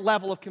current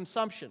level of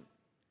consumption.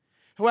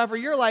 However,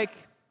 you're like,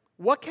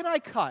 what can I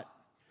cut?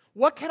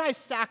 What can I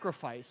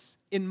sacrifice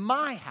in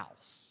my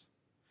house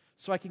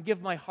so I can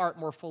give my heart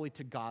more fully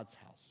to God's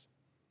house?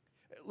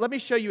 Let me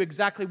show you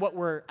exactly what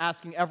we're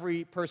asking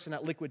every person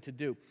at Liquid to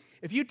do.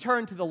 If you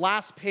turn to the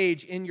last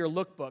page in your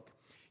lookbook,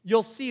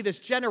 you'll see this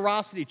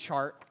generosity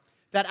chart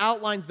that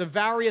outlines the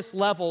various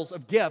levels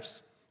of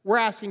gifts we're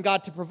asking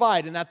God to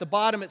provide. And at the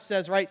bottom it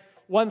says, right,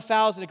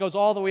 1,000, it goes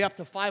all the way up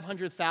to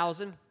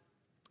 500,000.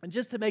 And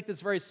just to make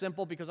this very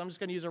simple, because I'm just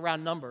going to use a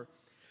round number,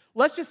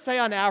 let's just say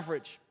on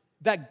average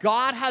that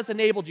God has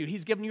enabled you.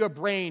 He's given you a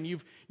brain.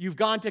 You've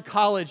gone to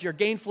college. You're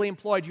gainfully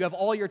employed. You have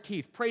all your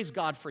teeth. Praise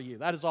God for you.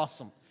 That is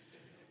awesome.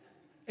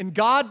 And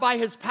God, by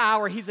His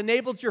power, He's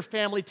enabled your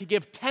family to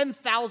give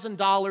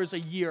 $10,000 a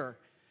year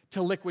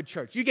to Liquid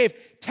Church. You gave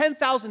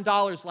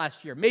 $10,000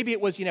 last year. Maybe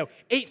it was,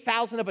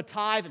 $8,000 of a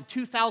tithe and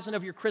 $2,000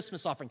 of your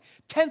Christmas offering.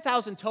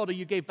 $10,000 total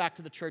you gave back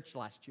to the church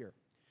last year.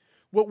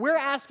 What we're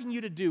asking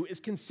you to do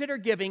is consider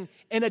giving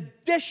an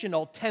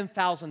additional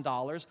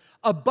 $10,000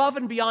 above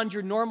and beyond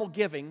your normal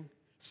giving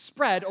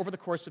spread over the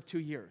course of 2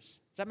 years.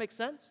 Does that make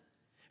sense?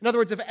 In other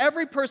words, if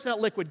every person at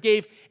Liquid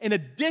gave an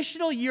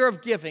additional year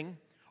of giving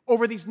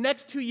over these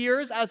next 2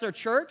 years as their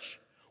church,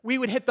 we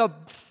would hit the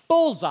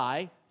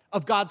bullseye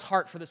of God's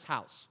heart for this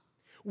house.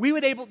 We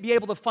would be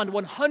able to fund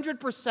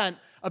 100%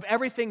 of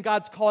everything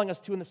God's calling us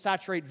to in the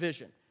Saturate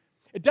vision.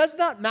 It does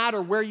not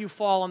matter where you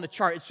fall on the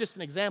chart. It's just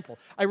an example.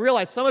 I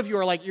realize some of you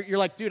are like, you're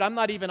like, dude, I'm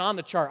not even on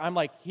the chart. I'm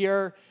like,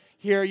 here,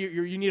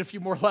 you need a few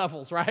more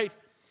levels, right?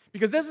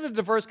 Because this is a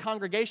diverse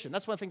congregation.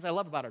 That's one of the things I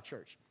love about our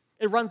church.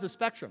 It runs the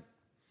spectrum.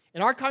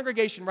 In our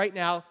congregation right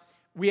now,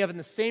 we have in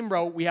the same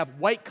row, we have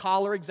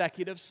white-collar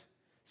executives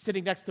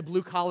sitting next to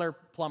blue-collar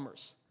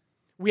plumbers.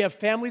 We have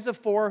families of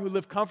 4 who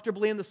live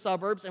comfortably in the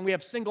suburbs, and we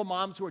have single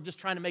moms who are just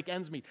trying to make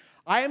ends meet.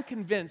 I am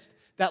convinced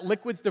that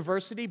Liquid's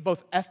diversity,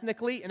 both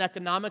ethnically and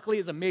economically,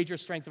 is a major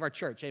strength of our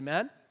church.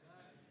 Amen?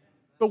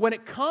 But when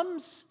it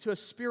comes to a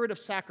spirit of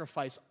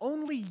sacrifice,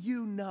 only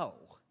you know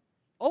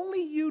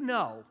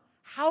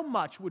how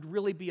much would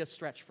really be a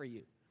stretch for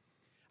you.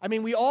 I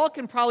mean, we all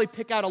can probably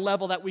pick out a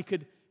level that we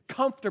could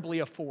comfortably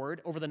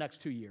afford over the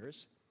next 2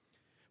 years.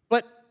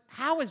 But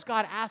how is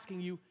God asking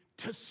you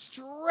to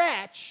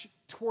stretch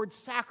towards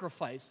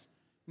sacrifice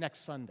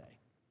next Sunday?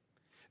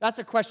 That's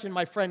a question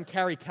my friend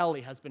Carrie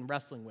Kelly has been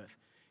wrestling with.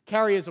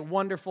 Carrie is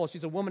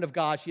she's a woman of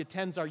God. She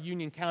attends our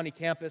Union County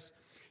campus.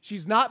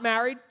 She's not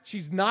married,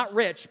 she's not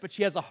rich, but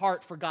she has a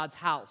heart for God's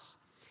house.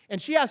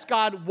 And she asked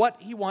God what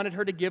He wanted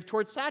her to give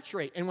towards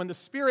Saturate. And when the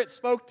Spirit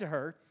spoke to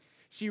her,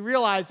 she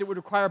realized it would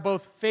require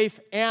both faith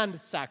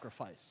and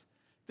sacrifice.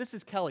 This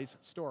is Kelly's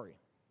story.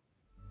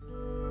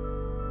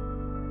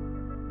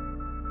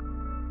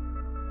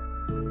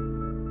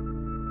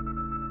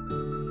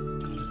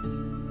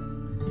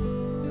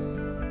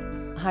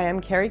 Hi,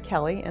 I'm Carrie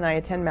Kelly, and I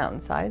attend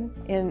Mountainside.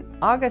 In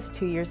August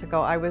 2 years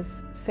ago, I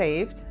was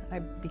saved. I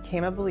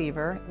became a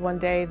believer. One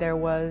day there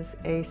was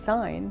a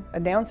sign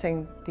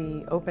announcing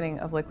the opening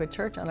of Liquid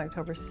Church on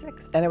October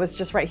 6th. And it was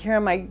just right here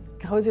in my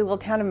cozy little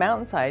town of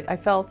Mountainside. I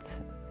felt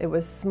it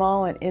was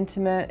small and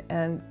intimate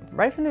and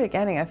Right from the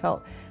beginning, I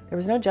felt there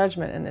was no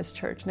judgment in this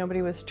church.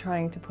 Nobody was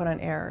trying to put on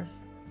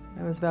airs.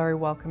 It was very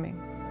welcoming.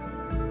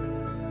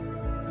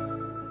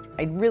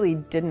 I really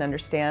didn't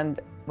understand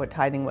what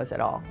tithing was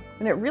at all.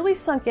 And it really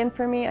sunk in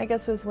for me, I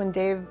guess, was when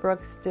Dave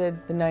Brooks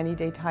did the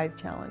 90-day tithe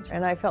challenge.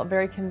 And I felt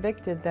very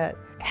convicted that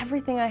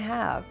everything I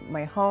have,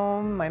 my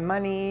home, my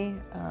money,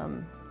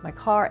 my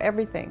car,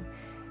 everything,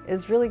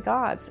 is really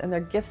God's, and they're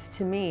gifts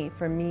to me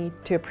for me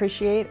to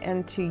appreciate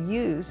and to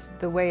use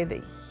the way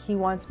that He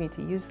wants me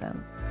to use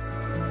them.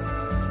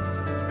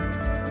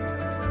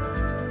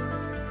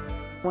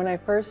 When I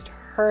first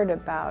heard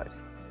about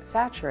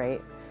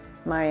Saturate,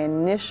 my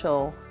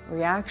initial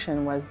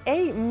reaction was,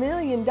 $8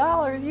 million,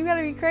 you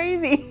gotta be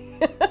crazy.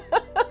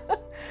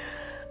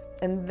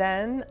 And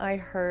then I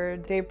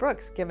heard Dave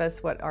Brooks give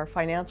us what our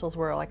financials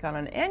were like on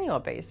an annual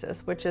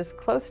basis, which is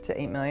close to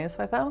 $8 million.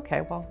 So I thought,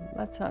 okay, well,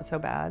 that's not so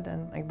bad.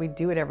 And we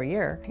do it every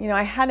year. You know,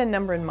 I had a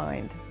number in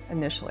mind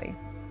initially.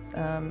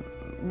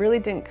 Really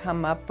didn't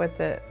come up with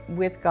it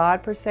with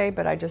God per se,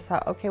 but I just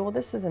thought, okay, well,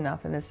 this is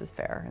enough and this is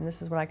fair and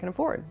this is what I can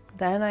afford.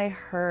 Then I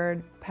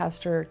heard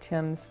Pastor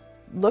Tim's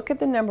look at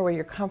the number where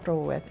you're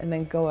comfortable with and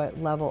then go a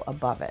level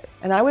above it.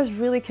 And I was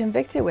really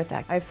convicted with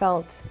that. I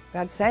felt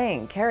God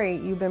saying, Carrie,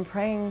 you've been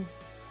praying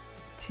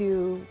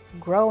to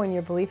grow in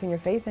your belief and your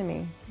faith in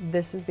me.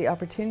 This is the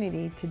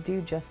opportunity to do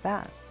just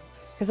that.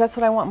 Because that's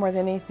what I want more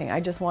than anything.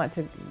 I just want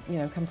to,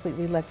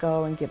 completely let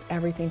go and give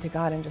everything to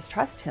God and just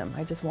trust Him.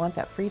 I just want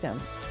that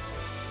freedom.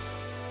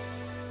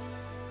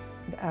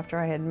 After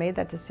I had made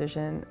that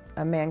decision,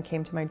 a man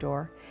came to my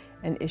door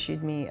and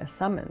issued me a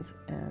summons,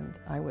 and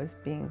I was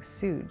being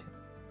sued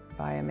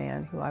by a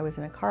man who I was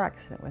in a car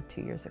accident with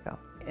 2 years ago.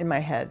 In my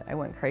head, I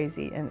went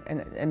crazy and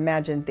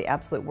imagined the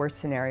absolute worst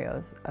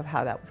scenarios of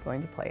how that was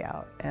going to play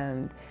out,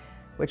 and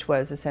which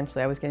was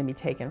essentially I was going to be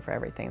taken for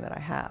everything that I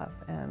have,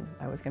 and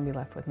I was going to be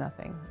left with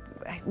nothing.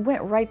 I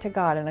went right to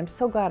God, and I'm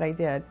so glad I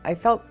did. I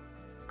felt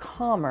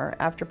calmer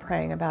after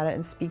praying about it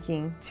and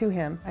speaking to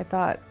Him. I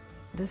thought,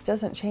 this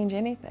doesn't change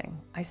anything.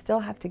 I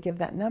still have to give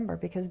that number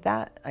because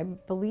that, I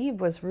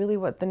believe, was really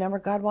what the number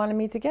God wanted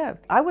me to give.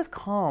 I was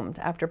calmed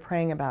after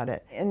praying about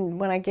it. And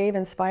when I gave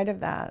in spite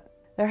of that,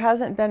 there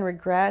hasn't been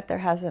regret. I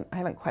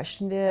haven't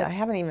questioned it. I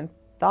haven't even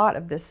thought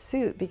of this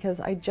suit because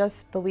I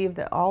just believe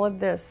that all of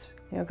this,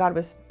 God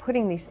was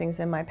putting these things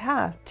in my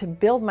path to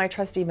build my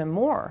trust even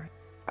more.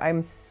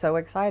 I'm so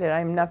excited.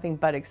 I'm nothing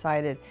but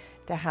excited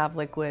to have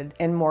Liquid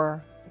in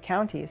more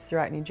counties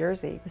throughout New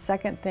Jersey. The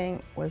second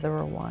thing was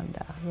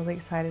Rwanda. I'm really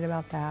excited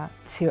about that.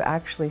 To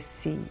actually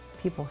see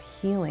people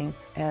healing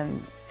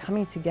and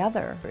coming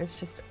together. It's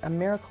just a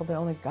miracle that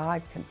only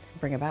God can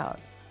bring about.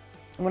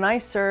 When I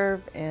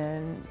serve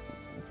in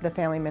the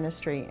family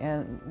ministry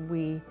and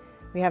we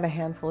have a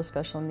handful of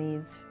special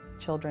needs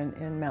children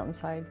in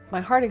Mountainside, my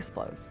heart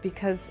explodes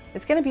because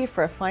it's going to be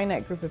for a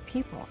finite group of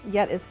people,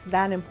 yet it's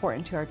that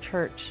important to our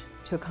church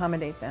to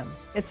accommodate them.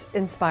 It's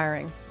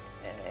inspiring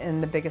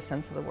in the biggest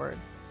sense of the word.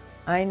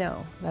 I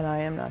know that I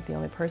am not the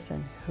only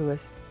person who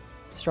has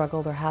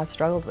struggled or has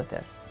struggled with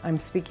this. I'm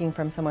speaking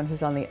from someone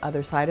who's on the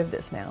other side of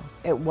this now.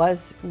 It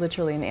was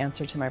literally an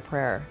answer to my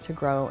prayer to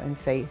grow in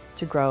faith,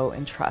 to grow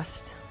in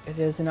trust. It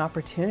is an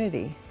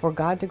opportunity for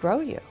God to grow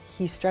you.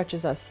 He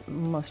stretches us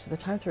most of the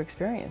time through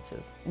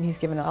experiences, and He's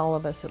given all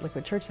of us at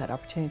Liquid Church that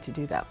opportunity to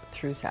do that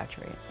through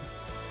Saturate.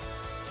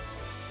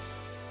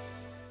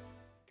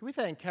 Can we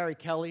thank Carrie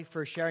Kelly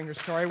for sharing her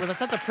story with us?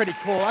 That's pretty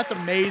cool. That's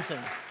amazing.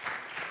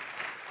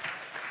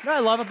 You know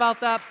what I love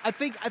about that? I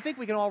think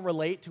we can all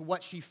relate to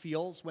what she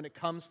feels when it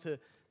comes to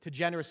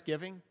generous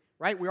giving,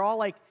 right? We're all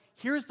like,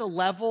 here's the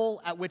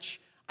level at which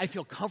I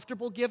feel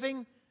comfortable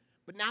giving,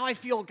 but now I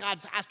feel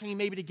God's asking me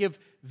maybe to give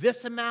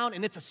this amount,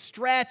 and it's a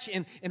stretch,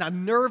 and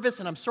I'm nervous,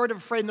 and I'm sort of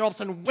afraid, and then all of a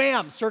sudden,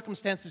 wham,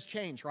 circumstances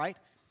change, right?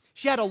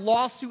 She had a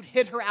lawsuit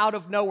hit her out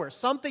of nowhere.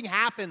 Something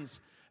happens,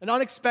 an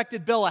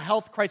unexpected bill, a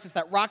health crisis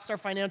that rocks our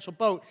financial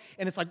boat,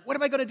 and it's like, what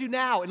am I going to do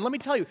now? And let me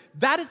tell you,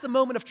 that is the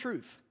moment of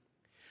truth.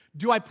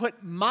 Do I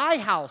put my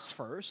house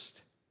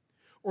first,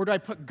 or do I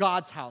put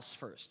God's house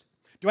first?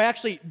 Do I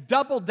actually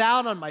double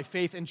down on my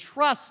faith and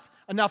trust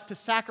enough to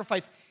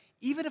sacrifice,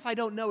 even if I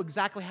don't know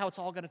exactly how it's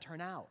all going to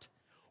turn out?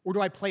 Or do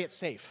I play it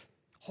safe,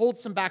 hold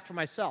some back for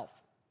myself?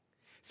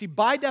 See,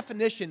 by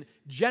definition,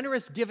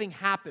 generous giving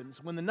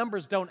happens when the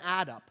numbers don't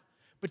add up,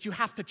 but you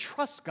have to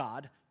trust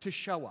God to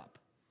show up.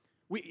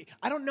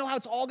 I don't know how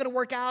it's all going to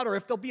work out or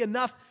if there'll be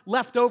enough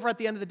left over at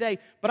the end of the day,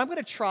 but I'm going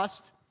to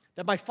trust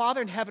that my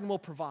Father in heaven will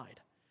provide.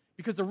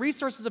 Because the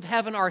resources of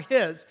heaven are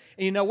His.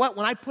 And you know what?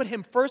 When I put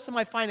Him first in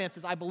my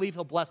finances, I believe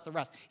He'll bless the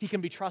rest. He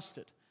can be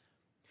trusted.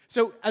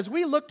 So as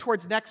we look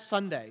towards next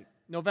Sunday,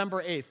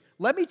 November 8th,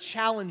 let me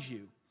challenge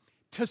you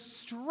to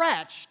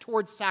stretch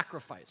towards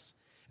sacrifice.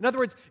 In other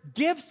words,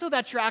 give so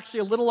that you're actually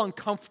a little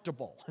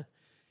uncomfortable.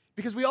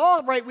 Because we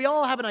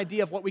all have an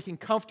idea of what we can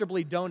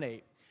comfortably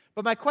donate.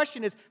 But my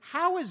question is,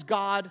 how is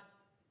God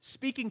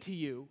speaking to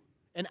you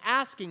and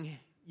asking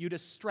you to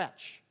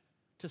stretch,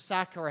 to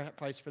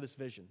sacrifice for this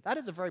vision? That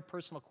is a very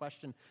personal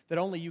question that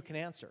only you can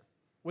answer.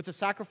 What's a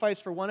sacrifice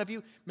for one of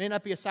you may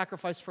not be a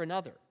sacrifice for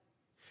another.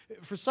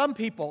 For some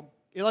people,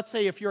 let's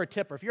say if you're a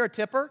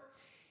tipper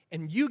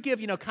and you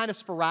give, kind of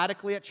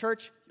sporadically at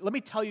church, let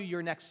me tell you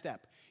your next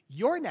step.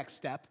 Your next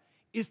step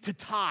is to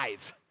tithe.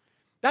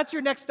 That's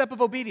your next step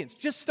of obedience.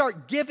 Just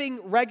start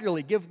giving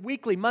regularly. Give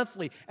weekly,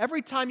 monthly.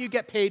 Every time you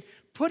get paid,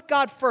 put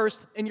God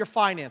first in your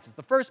finances.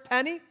 The first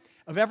penny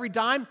of every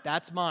dime,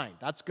 that's mine.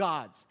 That's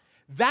God's.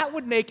 That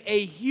would make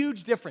a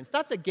huge difference.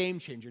 That's a game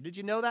changer. Did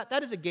you know that?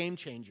 That is a game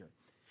changer.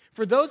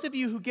 For those of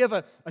you who give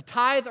a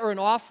tithe or an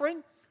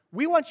offering,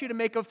 we want you to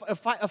make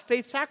a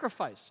faith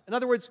sacrifice. In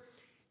other words,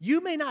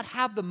 you may not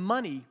have the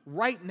money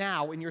right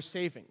now in your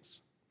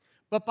savings,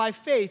 but by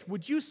faith,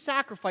 would you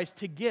sacrifice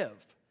to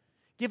give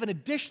an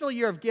additional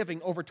year of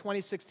giving over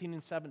 2016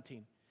 and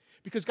 17?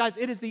 Because, guys,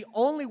 it is the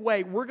only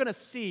way we're going to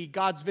see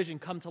God's vision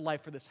come to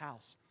life for this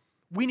house.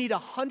 We need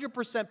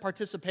 100%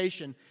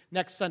 participation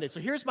next Sunday. So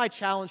here's my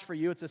challenge for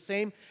you. It's the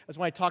same as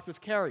when I talked with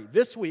Carrie.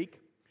 This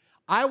week,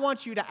 I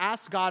want you to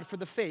ask God for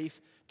the faith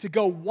to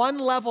go one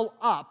level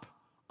up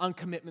on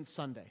Commitment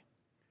Sunday.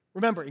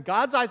 Remember, in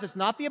God's eyes, it's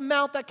not the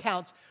amount that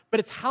counts, but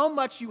it's how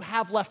much you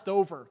have left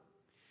over.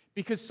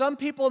 Because some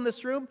people in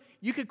this room,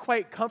 you could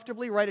quite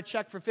comfortably write a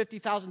check for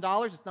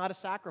 $50,000. It's not a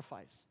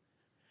sacrifice.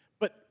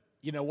 But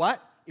you know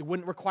what? It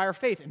wouldn't require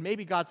faith. And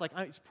maybe God's like,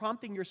 it's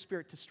prompting your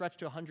spirit to stretch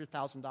to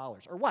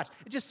 $100,000. Or what?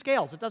 It just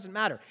scales. It doesn't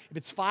matter. If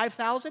it's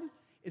 $5,000,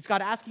 it's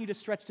God asking you to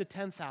stretch to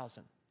 $10,000.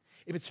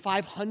 If it's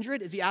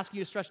 $500, is he asking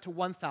you to stretch to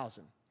 $1,000?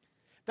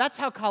 That's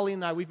how Colleen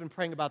and I, we've been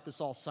praying about this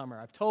all summer.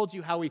 I've told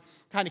you how we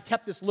kind of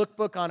kept this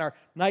lookbook on our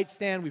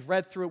nightstand. We've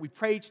read through it. We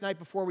pray each night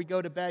before we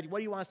go to bed. What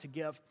do you want us to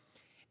give?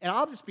 And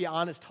I'll just be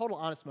honest, total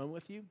honest moment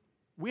with you.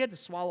 We had to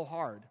swallow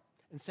hard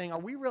and saying, are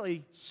we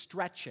really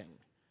stretching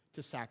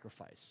to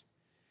sacrifice?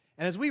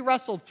 And as we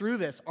wrestled through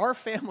this, our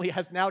family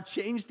has now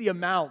changed the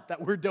amount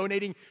that we're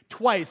donating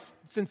twice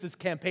since this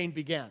campaign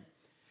began.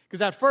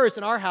 Because at first,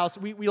 in our house,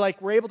 we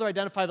were able to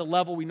identify the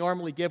level we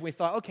normally give. We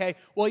thought, okay,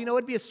 well,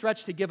 it'd be a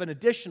stretch to give an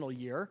additional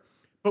year,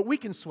 but we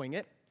can swing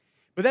it.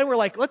 But then we're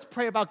like, let's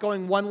pray about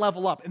going one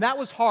level up. And that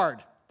was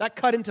hard. That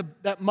cut into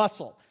that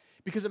muscle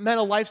because it meant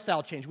a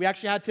lifestyle change. We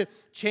actually had to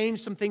change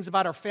some things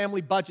about our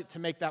family budget to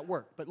make that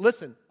work. But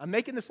listen, I'm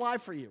making this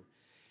live for you.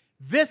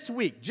 This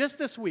week, just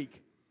this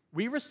week,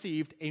 we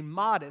received a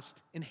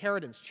modest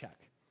inheritance check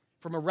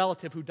from a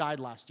relative who died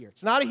last year.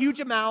 It's not a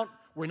huge amount.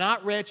 We're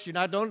not rich.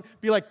 Don't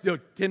be like,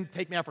 Tim,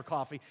 take me out for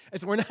coffee.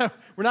 We're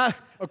not,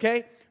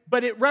 okay?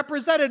 But it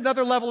represented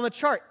another level in the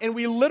chart. And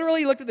we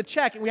literally looked at the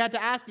check and we had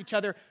to ask each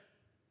other,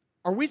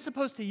 are we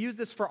supposed to use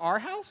this for our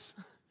house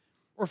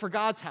or for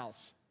God's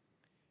house?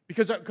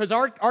 Because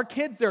our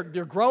kids, they're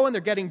growing,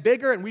 they're getting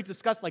bigger, and we've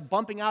discussed like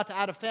bumping out to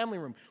add a family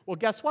room. Well,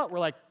 guess what? We're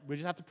like, we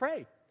just have to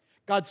pray.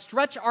 God,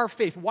 stretch our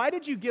faith. Why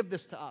did you give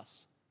this to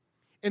us?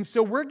 And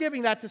so we're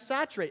giving that to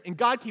Saturate. And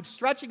God keeps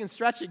stretching and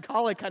stretching.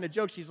 Colin kind of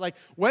jokes. She's like,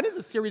 when is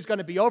the series going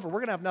to be over? We're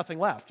going to have nothing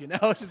left,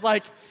 She's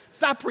like,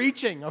 stop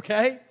preaching,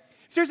 okay?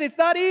 Seriously, it's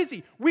not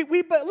easy. We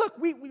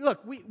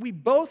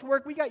both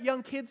work. We got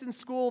young kids in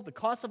school. The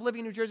cost of living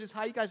in New Jersey is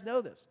high. You guys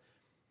know this.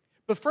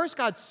 But first,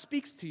 God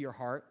speaks to your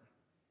heart.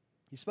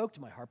 He spoke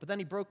to my heart, but then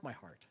he broke my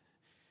heart.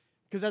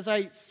 Because as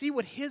I see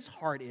what his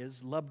heart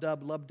is,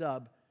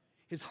 lub-dub,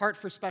 his heart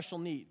for special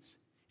needs,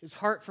 his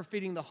heart for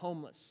feeding the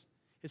homeless,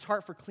 his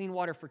heart for clean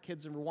water for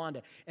kids in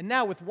Rwanda. And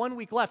now with 1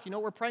 week left, you know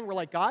what we're praying? We're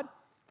like, God,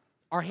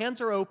 our hands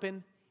are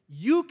open.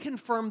 You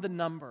confirm the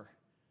number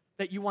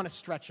that you want to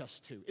stretch us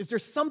to. Is there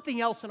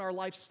something else in our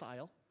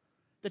lifestyle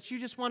that you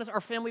just want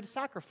our family to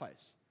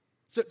sacrifice?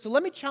 So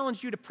let me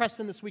challenge you to press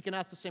in this week and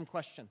ask the same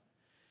question.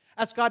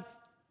 Ask God,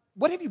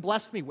 what have you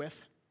blessed me with?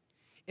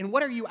 And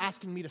what are you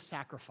asking me to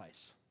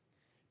sacrifice?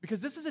 Because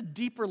this is a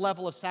deeper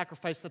level of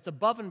sacrifice that's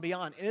above and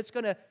beyond, and it's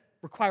going to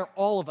require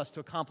all of us to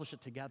accomplish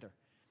it together.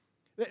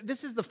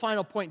 This is the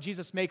final point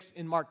Jesus makes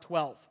in Mark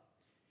 12.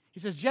 He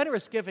says,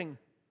 generous giving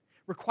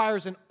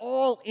requires an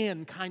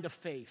all-in kind of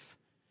faith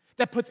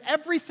that puts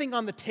everything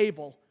on the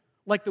table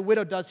like the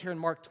widow does here in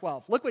Mark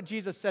 12. Look what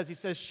Jesus says. He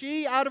says,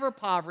 she out of her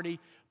poverty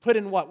put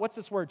in what? What's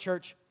this word,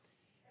 church?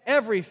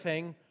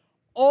 Everything,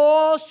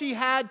 all she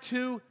had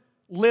to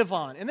live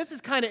on. And this is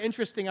kind of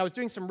interesting. I was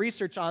doing some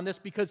research on this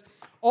because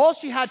all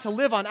she had to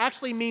live on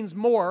actually means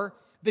more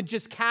than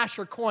just cash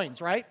or coins,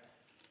 right?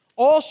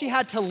 All she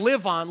had to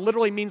live on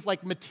literally means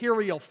like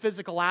material,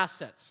 physical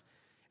assets.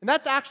 And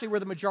that's actually where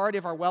the majority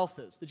of our wealth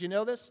is. Did you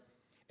know this?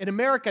 In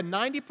America,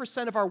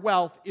 90% of our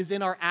wealth is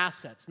in our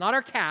assets, not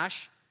our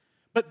cash,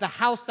 but the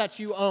house that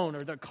you own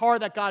or the car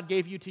that God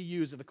gave you to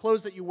use or the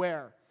clothes that you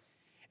wear.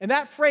 And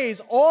that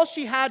phrase, all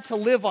she had to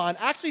live on,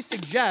 actually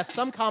suggests,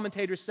 some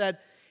commentators said,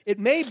 it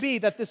may be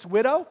that this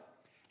widow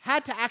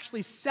had to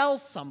actually sell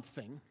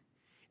something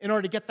in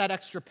order to get that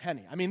extra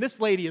penny. I mean, this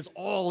lady is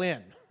all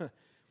in.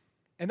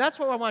 And that's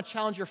what I want to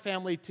challenge your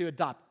family to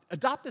adopt.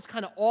 Adopt this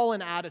kind of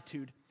all-in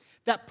attitude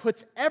that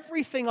puts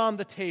everything on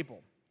the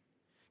table.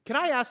 Can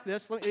I ask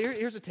this?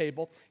 Here's a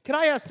table. Can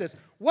I ask this?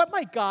 What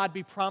might God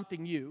be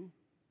prompting you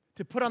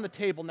to put on the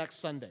table next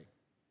Sunday?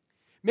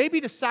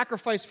 Maybe to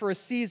sacrifice for a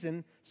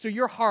season so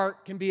your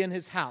heart can be in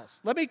his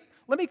house. Let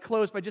me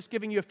close by just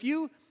giving you a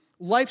few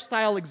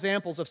lifestyle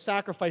examples of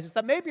sacrifices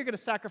that maybe you're going to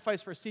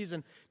sacrifice for a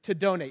season to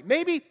donate.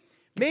 Maybe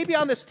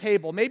on this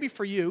table, maybe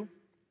for you,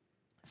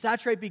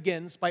 Saturate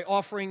begins by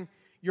offering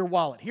your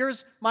wallet.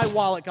 Here's my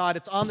wallet, God.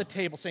 It's on the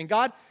table saying,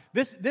 God,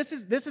 this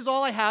is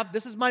all I have.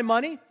 This is my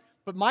money,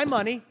 but my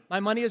money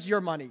is your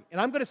money. And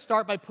I'm going to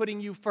start by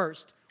putting you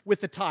first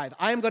with the tithe.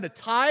 I am going to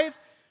tithe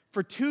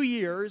for 2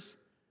 years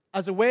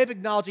as a way of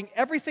acknowledging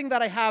everything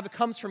that I have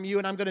comes from you,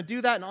 and I'm going to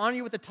do that and honor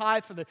you with the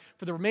tithe for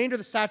the remainder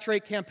of the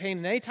Saturate campaign.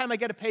 And anytime I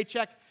get a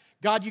paycheck,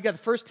 God, you get the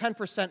first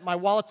 10%. My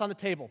wallet's on the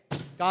table.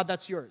 God,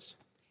 that's yours.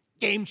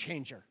 Game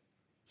changer.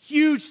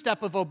 Huge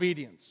step of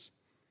obedience.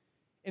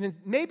 And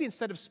maybe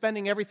instead of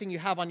spending everything you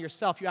have on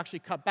yourself, you actually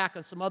cut back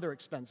on some other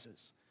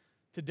expenses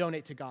to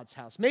donate to God's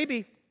house.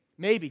 Maybe,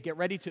 get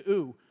ready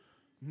to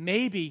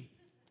maybe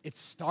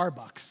it's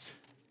Starbucks.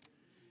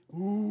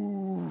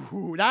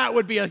 Ooh, that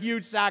would be a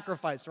huge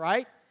sacrifice,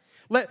 right?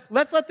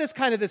 Let's let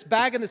this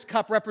bag and this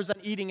cup represent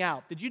eating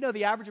out. Did you know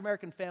the average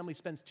American family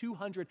spends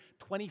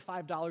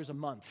 $225 a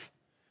month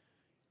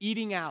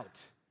eating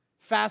out?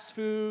 Fast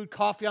food,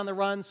 coffee on the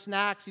run,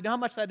 snacks. You know how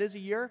much that is a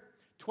year?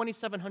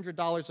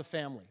 $2,700 a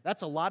family.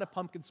 That's a lot of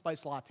pumpkin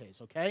spice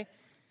lattes, okay?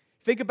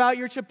 Think about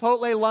your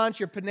Chipotle lunch,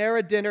 your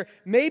Panera dinner.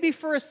 Maybe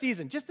for a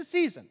season, just a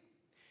season,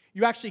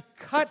 you actually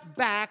cut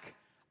back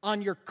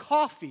on your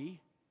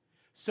coffee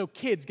so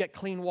kids get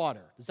clean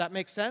water. Does that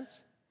make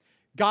sense?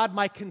 God,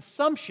 my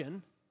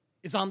consumption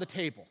is on the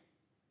table.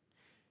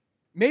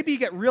 Maybe you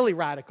get really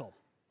radical.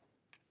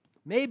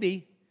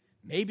 Maybe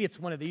it's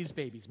one of these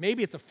babies.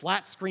 Maybe it's a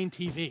flat screen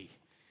TV.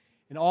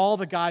 And all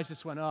the guys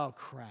just went, oh,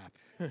 crap.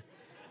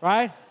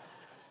 Right?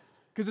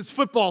 Because it's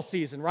football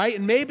season, right?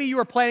 And maybe you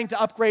were planning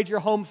to upgrade your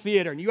home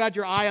theater and you had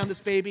your eye on this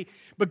baby.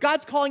 But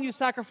God's calling you to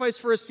sacrifice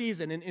for a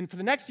season. And for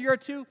the next year or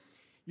two,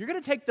 you're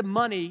going to take the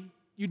money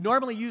you'd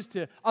normally use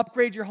to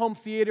upgrade your home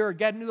theater or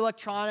get new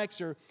electronics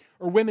or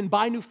women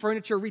buy new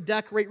furniture,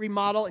 redecorate,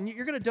 remodel, and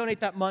you're going to donate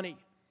that money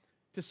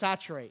to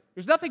Saturate.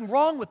 There's nothing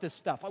wrong with this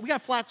stuff. We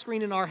got a flat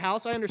screen in our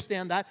house. I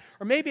understand that.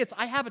 Or maybe it's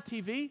I have a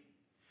TV,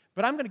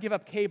 but I'm going to give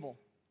up cable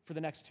for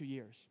the next 2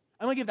 years.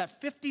 I'm going to give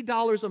that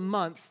 $50 a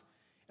month,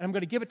 and I'm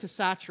going to give it to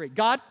Saturate.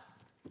 God,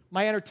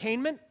 my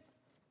entertainment,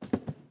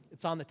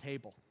 it's on the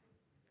table.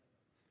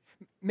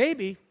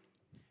 Maybe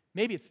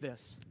it's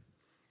this.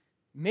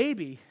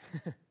 Maybe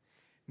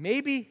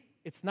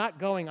it's not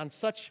going on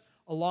such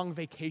a long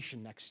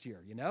vacation next year,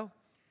 you know?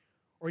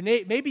 Or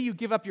maybe you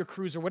give up your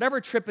cruise or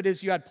whatever trip it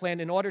is you had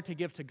planned in order to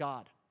give to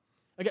God.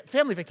 Again,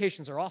 family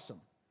vacations are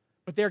awesome,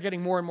 but they're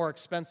getting more and more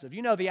expensive.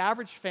 You know, the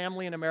average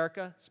family in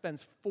America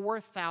spends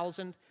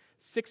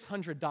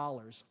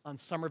 $4,600 on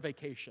summer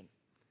vacation.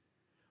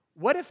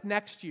 What if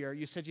next year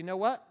you said, you know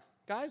what,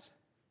 guys?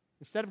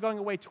 Instead of going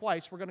away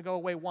twice, we're going to go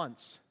away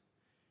once.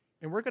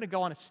 And we're going to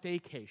go on a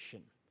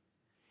staycation.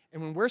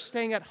 And when we're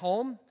staying at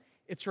home,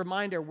 it's a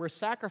reminder we're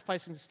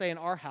sacrificing to stay in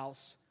our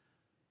house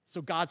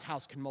so God's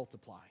house can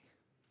multiply.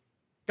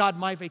 God,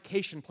 my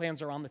vacation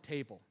plans are on the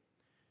table.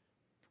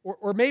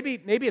 Or maybe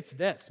it's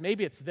this.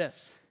 Maybe it's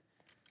this.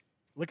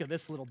 Look at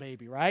this little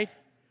baby, right?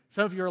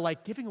 Some of you are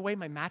like, giving away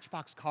my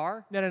Matchbox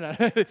car? No.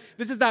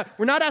 This is not,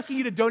 we're not asking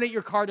you to donate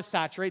your car to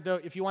Saturate, though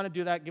if you want to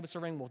do that, give us a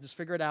ring, we'll just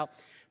figure it out.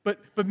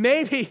 But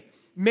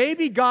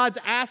maybe God's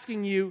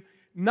asking you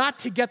not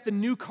to get the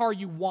new car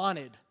you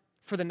wanted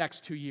for the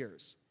next 2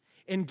 years.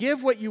 And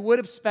give what you would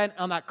have spent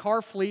on that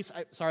car lease,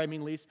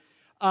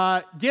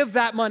 give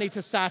that money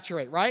to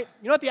Saturate, right?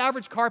 You know what the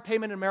average car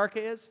payment in America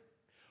is?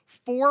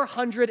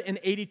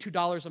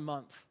 $482 a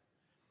month.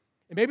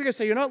 And maybe you're going to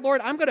say, you know what,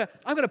 Lord, I'm going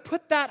to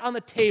put that on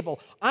the table.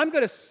 I'm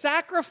going to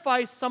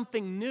sacrifice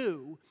something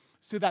new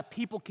so that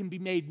people can be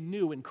made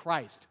new in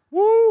Christ.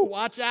 Woo,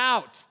 watch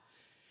out.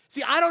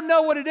 See, I don't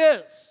know what it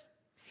is.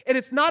 And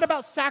it's not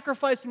about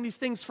sacrificing these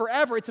things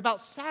forever. It's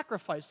about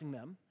sacrificing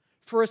them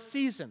for a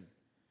season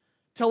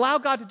to allow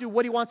God to do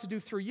what he wants to do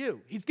through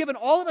you. He's given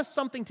all of us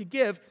something to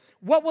give.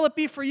 What will it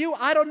be for you?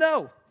 I don't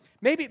know.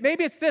 Maybe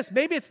it's this.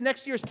 Maybe it's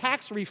next year's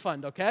tax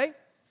refund, okay?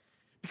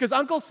 Because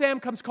Uncle Sam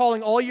comes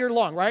calling all year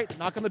long, right?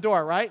 Knock on the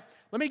door, right?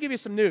 Let me give you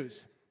some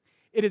news.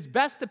 It is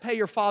best to pay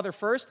your father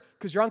first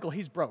because your uncle,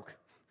 he's broke,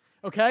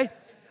 okay?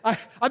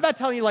 I'm not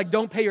telling you, like,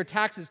 don't pay your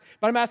taxes,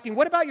 but I'm asking,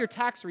 what about your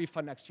tax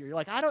refund next year? You're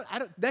like, I don't,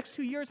 next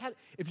 2 years,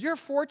 if you're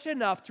fortunate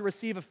enough to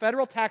receive a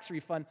federal tax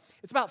refund,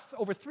 it's about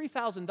over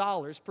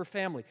 $3,000 per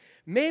family.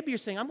 Maybe you're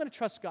saying, I'm going to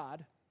trust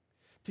God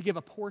to give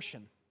a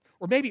portion,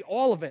 or maybe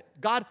all of it.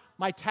 God,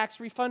 my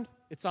tax refund,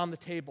 it's on the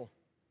table.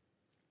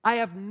 I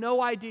have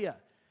no idea.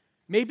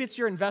 Maybe it's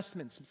your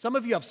investments. Some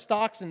of you have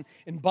stocks and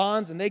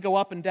bonds, and they go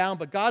up and down,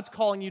 but God's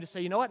calling you to say,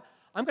 you know what?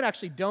 I'm going to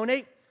actually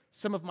donate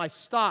some of my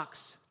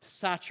stocks to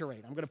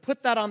Saturate. I'm going to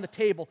put that on the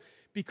table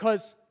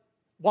because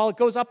while it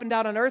goes up and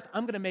down on earth,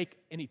 I'm going to make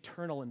an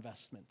eternal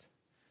investment.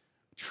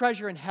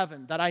 Treasure in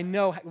heaven that I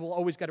know will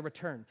always get a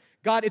return.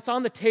 God, it's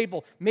on the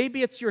table.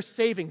 Maybe it's your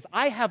savings.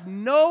 I have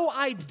no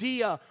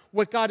idea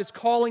what God is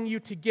calling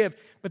you to give,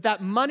 but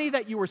that money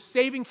that you were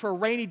saving for a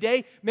rainy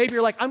day, maybe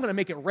you're like, I'm going to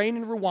make it rain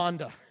in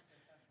Rwanda.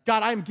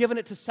 God, I'm giving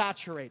it to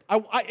Saturate.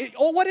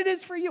 What it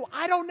is for you,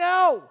 I don't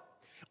know.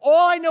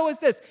 All I know is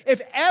this: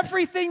 if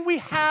everything we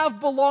have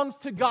belongs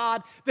to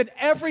God, then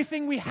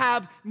everything we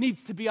have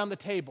needs to be on the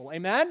table.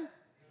 Amen?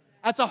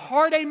 That's a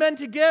hard amen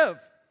to give.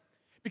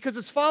 Because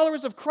as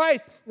followers of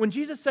Christ, when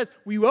Jesus says,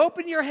 "Will you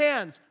open your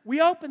hands?" we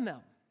open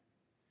them.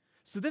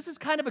 So this is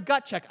kind of a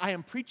gut check. I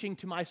am preaching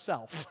to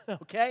myself,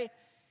 okay?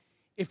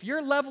 If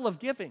your level of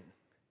giving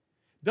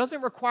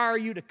doesn't require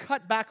you to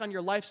cut back on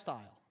your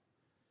lifestyle,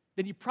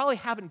 then you probably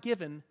haven't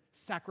given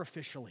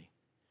sacrificially,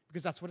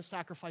 because that's what a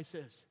sacrifice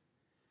is.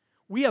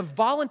 We have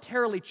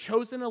voluntarily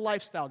chosen a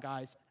lifestyle,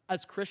 guys,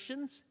 as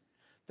Christians,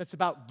 that's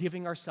about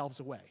giving ourselves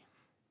away.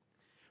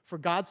 For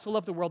God so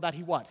loved the world that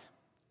he what?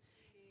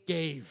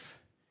 Gave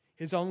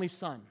his only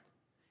Son.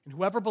 And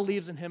whoever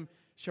believes in him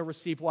shall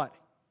receive what?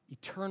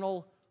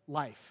 Eternal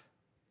life.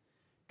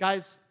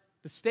 Guys,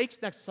 the stakes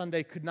next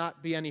Sunday could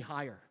not be any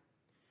higher.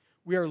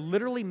 We are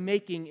literally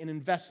making an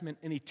investment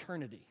in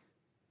eternity.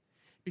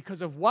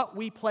 Because of what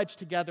we pledge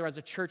together as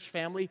a church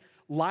family,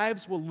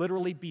 lives will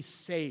literally be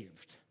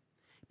saved.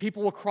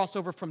 People will cross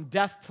over from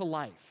death to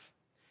life.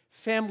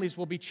 Families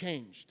will be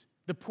changed.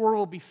 The poor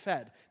will be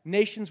fed.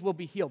 Nations will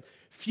be healed.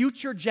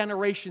 Future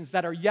generations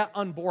that are yet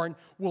unborn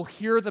will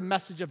hear the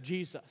message of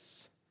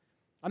Jesus.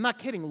 I'm not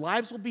kidding.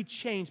 Lives will be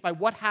changed by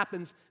what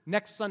happens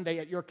next Sunday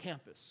at your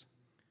campus.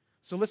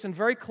 So listen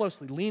very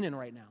closely. Lean in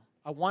right now.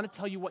 I want to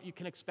tell you what you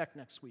can expect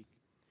next week.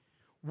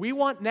 We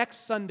want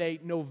next Sunday,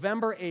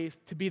 November 8th,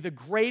 to be the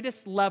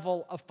greatest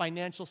level of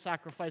financial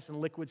sacrifice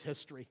in Liquid's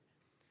history.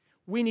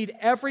 We need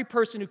every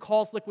person who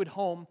calls Liquid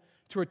home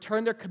to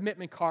return their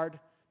commitment card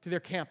to their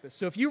campus.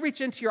 So if you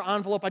reach into your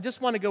envelope, I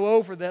just want to go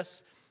over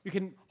this. You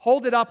can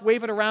hold it up,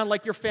 wave it around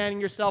like you're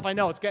fanning yourself. I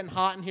know it's getting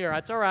hot in here.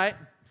 That's all right.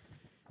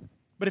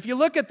 But if you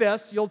look at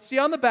this, you'll see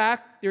on the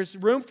back, there's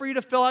room for you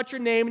to fill out your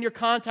name and your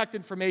contact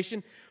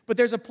information, but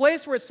there's a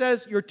place where it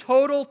says your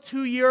total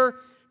 2-year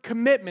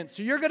commitment.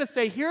 So you're going to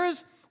say,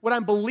 here's what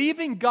I'm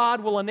believing God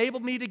will enable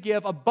me to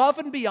give above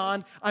and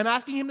beyond. I'm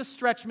asking him to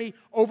stretch me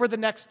over the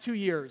next 2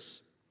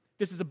 years.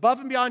 This is above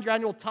and beyond your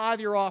annual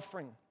tithe, your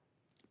offering.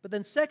 But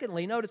then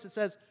secondly, notice it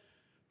says,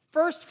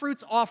 first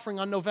fruits offering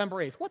on November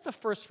 8th. What's a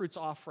first fruits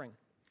offering?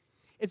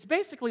 It's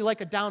basically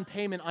like a down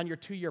payment on your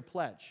 2-year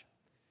pledge.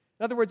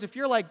 In other words, if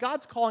you're like,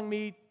 God's calling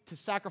me to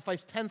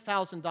sacrifice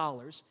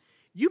 $10,000,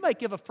 you might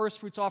give a first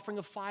fruits offering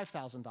of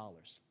 $5,000.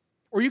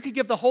 Or you could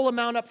give the whole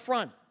amount up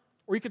front.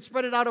 Or you could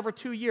spread it out over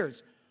 2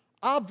 years.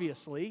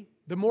 Obviously,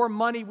 the more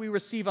money we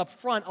receive up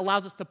front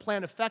allows us to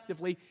plan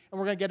effectively, and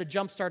we're going to get a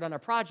jump start on our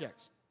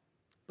projects.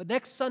 But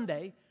next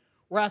Sunday,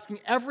 we're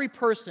asking every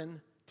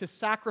person to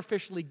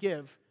sacrificially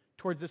give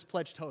towards this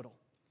pledge total.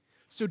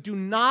 So do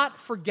not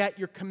forget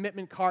your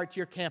commitment card to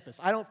your campus.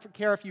 I don't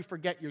care if you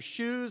forget your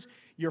shoes,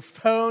 your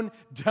phone,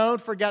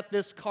 don't forget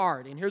this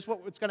card. And here's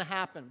what's going to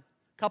happen.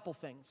 A couple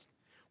things.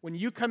 When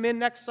you come in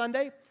next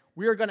Sunday,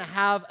 we are going to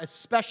have a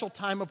special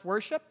time of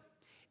worship,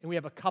 and we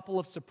have a couple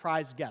of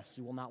surprise guests.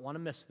 You will not want to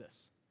miss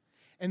this.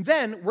 And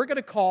then we're going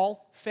to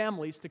call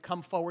families to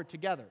come forward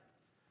together,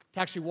 to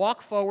actually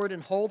walk forward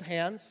and hold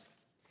hands.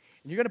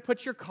 And you're going to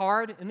put your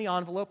card in the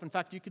envelope. In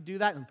fact, you could do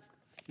that, and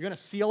you're going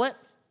to seal it.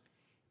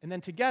 And then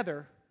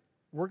together,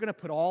 we're going to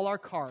put all our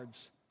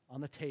cards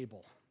on the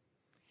table.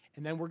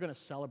 And then we're going to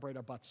celebrate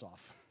our butts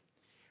off.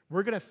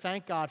 We're going to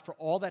thank God for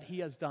all that he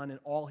has done and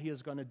all he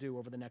is going to do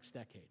over the next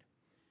decade.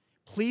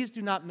 Please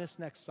do not miss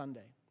next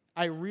Sunday.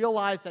 I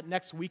realize that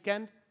next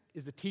weekend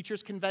is the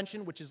Teachers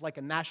Convention, which is like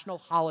a national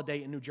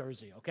holiday in New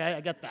Jersey, okay?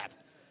 I get that.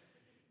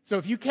 So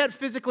if you can't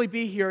physically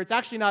be here, it's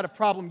actually not a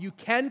problem. You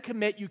can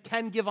commit. You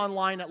can give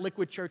online at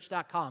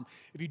liquidchurch.com.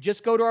 If you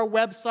just go to our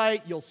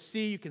website, you'll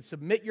see you can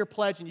submit your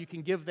pledge and you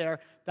can give there.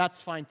 That's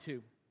fine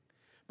too.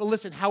 But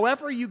listen,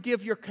 however you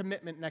give your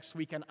commitment next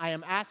weekend, I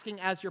am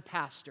asking as your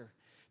pastor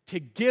to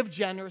give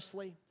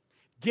generously,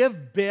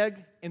 give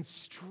big, and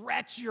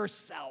stretch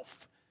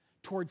yourself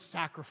towards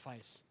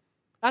sacrifice.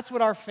 That's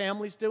what our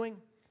family's doing.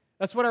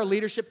 That's what our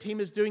leadership team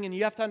is doing. And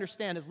you have to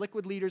understand, as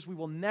Liquid leaders, we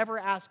will never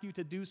ask you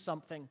to do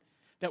something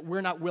that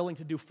we're not willing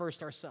to do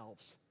first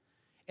ourselves.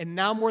 And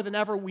now more than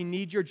ever, we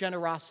need your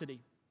generosity.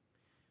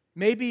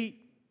 Maybe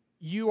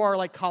you are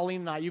like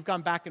Colleen and I, you've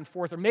gone back and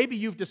forth, or maybe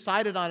you've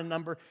decided on a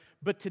number,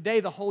 but today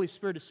the Holy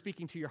Spirit is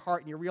speaking to your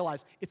heart and you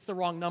realize it's the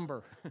wrong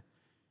number.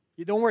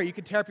 Don't worry, you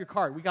can tear up your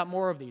card. We got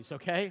more of these,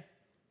 okay?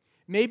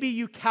 Maybe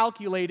you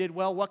calculated,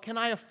 well, what can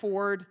I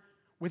afford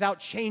without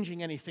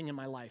changing anything in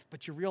my life?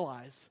 But you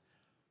realize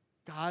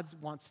God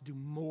wants to do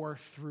more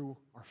through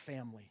our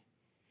family.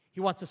 He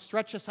wants to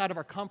stretch us out of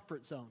our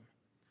comfort zone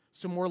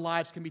so more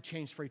lives can be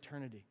changed for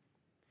eternity.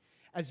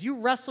 As you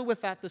wrestle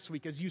with that this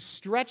week, as you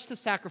stretch to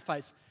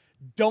sacrifice,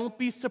 don't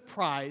be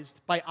surprised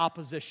by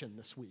opposition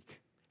this week.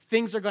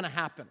 Things are going to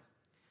happen.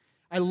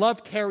 I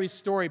love Carrie's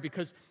story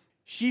because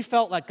she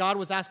felt like God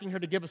was asking her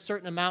to give a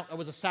certain amount that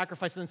was a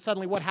sacrifice, and then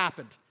suddenly what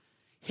happened?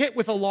 Hit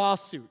with a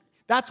lawsuit.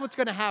 That's what's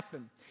going to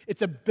happen.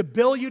 It's the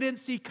bill you didn't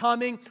see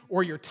coming,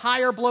 or your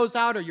tire blows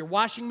out, or your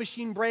washing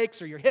machine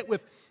breaks, or you're hit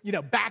with,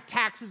 back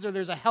taxes, or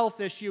there's a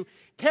health issue.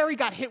 Carrie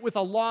got hit with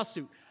a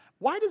lawsuit.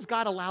 Why does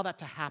God allow that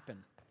to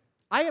happen?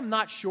 I am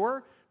not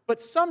sure,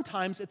 but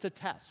sometimes it's a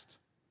test.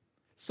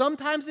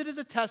 Sometimes it is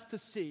a test to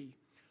see,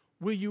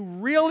 will you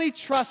really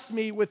trust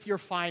me with your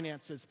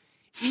finances,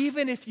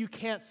 even if you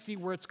can't see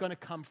where it's going to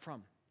come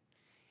from?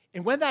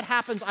 And when that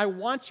happens, I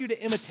want you to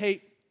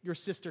imitate your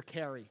sister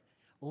Carrie.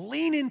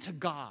 Lean into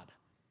God.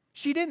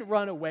 She didn't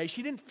run away.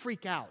 She didn't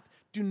freak out.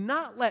 Do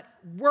not let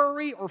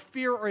worry or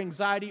fear or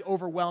anxiety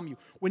overwhelm you.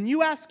 When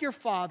you ask your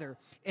Father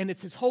and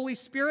it's His Holy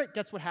Spirit,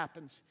 guess what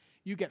happens?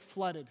 You get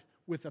flooded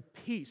with a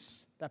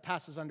peace that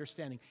passes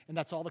understanding, and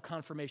that's all the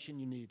confirmation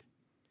you need.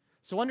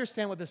 So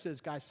understand what this is,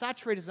 guys.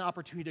 Saturate is an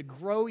opportunity to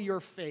grow your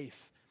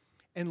faith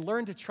and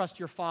learn to trust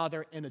your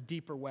Father in a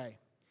deeper way.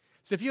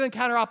 So if you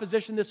encounter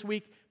opposition this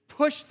week,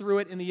 push through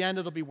it. In the end,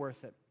 it'll be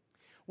worth it.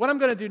 What I'm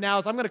going to do now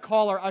is I'm going to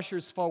call our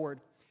ushers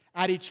forward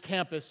at each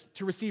campus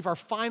to receive our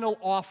final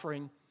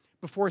offering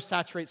before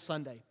Saturate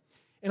Sunday.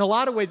 In a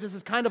lot of ways, this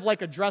is kind of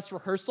like a dress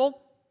rehearsal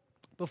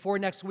before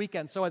next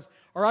weekend. So as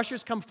our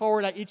ushers come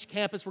forward at each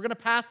campus, we're going to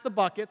pass the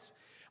buckets.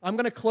 I'm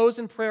going to close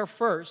in prayer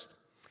first.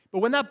 But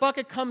when that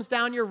bucket comes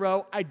down your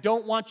row, I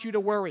don't want you to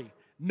worry.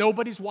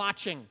 Nobody's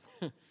watching.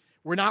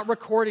 We're not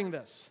recording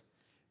this.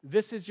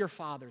 This is your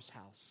Father's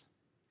house,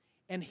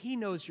 and He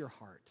knows your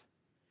heart.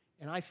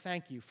 And I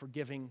thank you for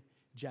giving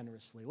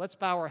generously. Let's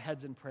bow our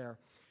heads in prayer.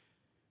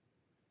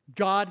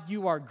 God,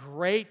 you are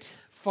great,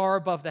 far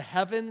above the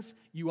heavens.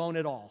 You own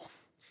it all.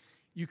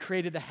 You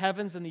created the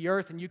heavens and the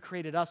earth, and you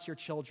created us, your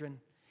children,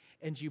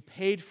 and you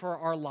paid for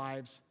our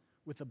lives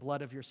with the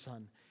blood of your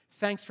Son.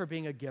 Thanks for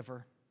being a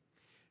giver.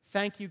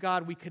 Thank you,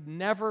 God. We could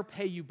never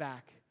pay you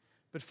back,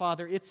 but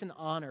Father, it's an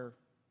honor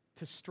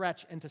to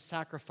stretch and to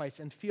sacrifice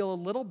and feel a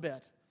little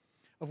bit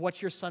of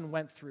what your Son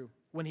went through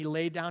when He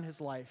laid down His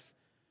life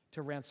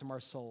to ransom our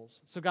souls.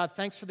 So God,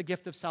 thanks for the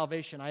gift of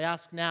salvation. I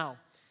ask now,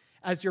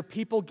 as your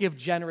people give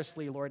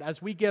generously, Lord,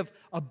 as we give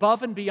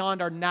above and beyond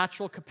our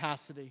natural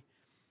capacity,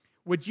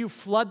 would you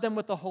flood them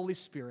with the Holy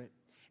Spirit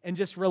and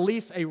just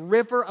release a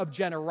river of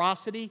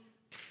generosity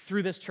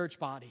through this church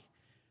body?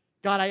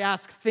 God, I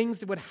ask things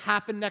that would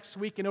happen next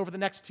week and over the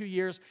next 2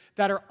 years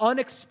that are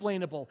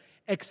unexplainable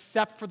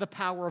except for the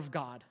power of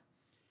God.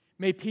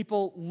 May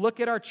people look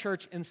at our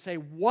church and say,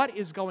 what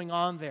is going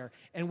on there?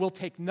 And we'll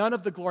take none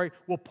of the glory.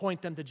 We'll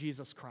point them to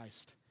Jesus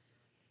Christ.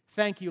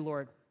 Thank you,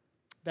 Lord,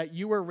 that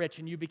you were rich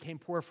and you became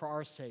poor for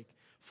our sake.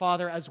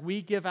 Father, as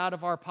we give out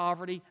of our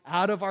poverty,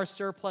 out of our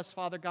surplus,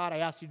 Father God, I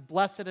ask you to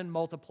bless it and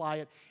multiply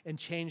it and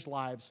change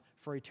lives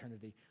for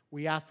eternity.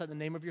 We ask that in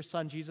the name of your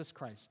Son, Jesus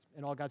Christ,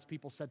 and all God's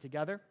people said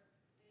together,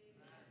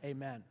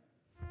 Amen.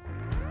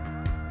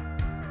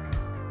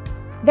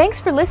 Thanks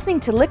for listening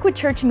to Liquid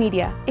Church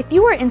Media. If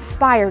you were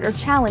inspired or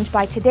challenged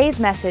by today's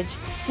message,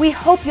 we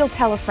hope you'll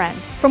tell a friend.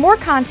 For more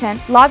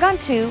content, log on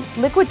to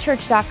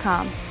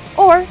liquidchurch.com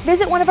or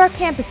visit one of our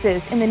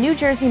campuses in the New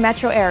Jersey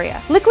metro area.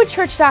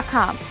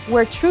 Liquidchurch.com,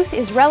 where truth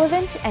is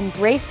relevant and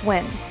grace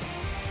wins.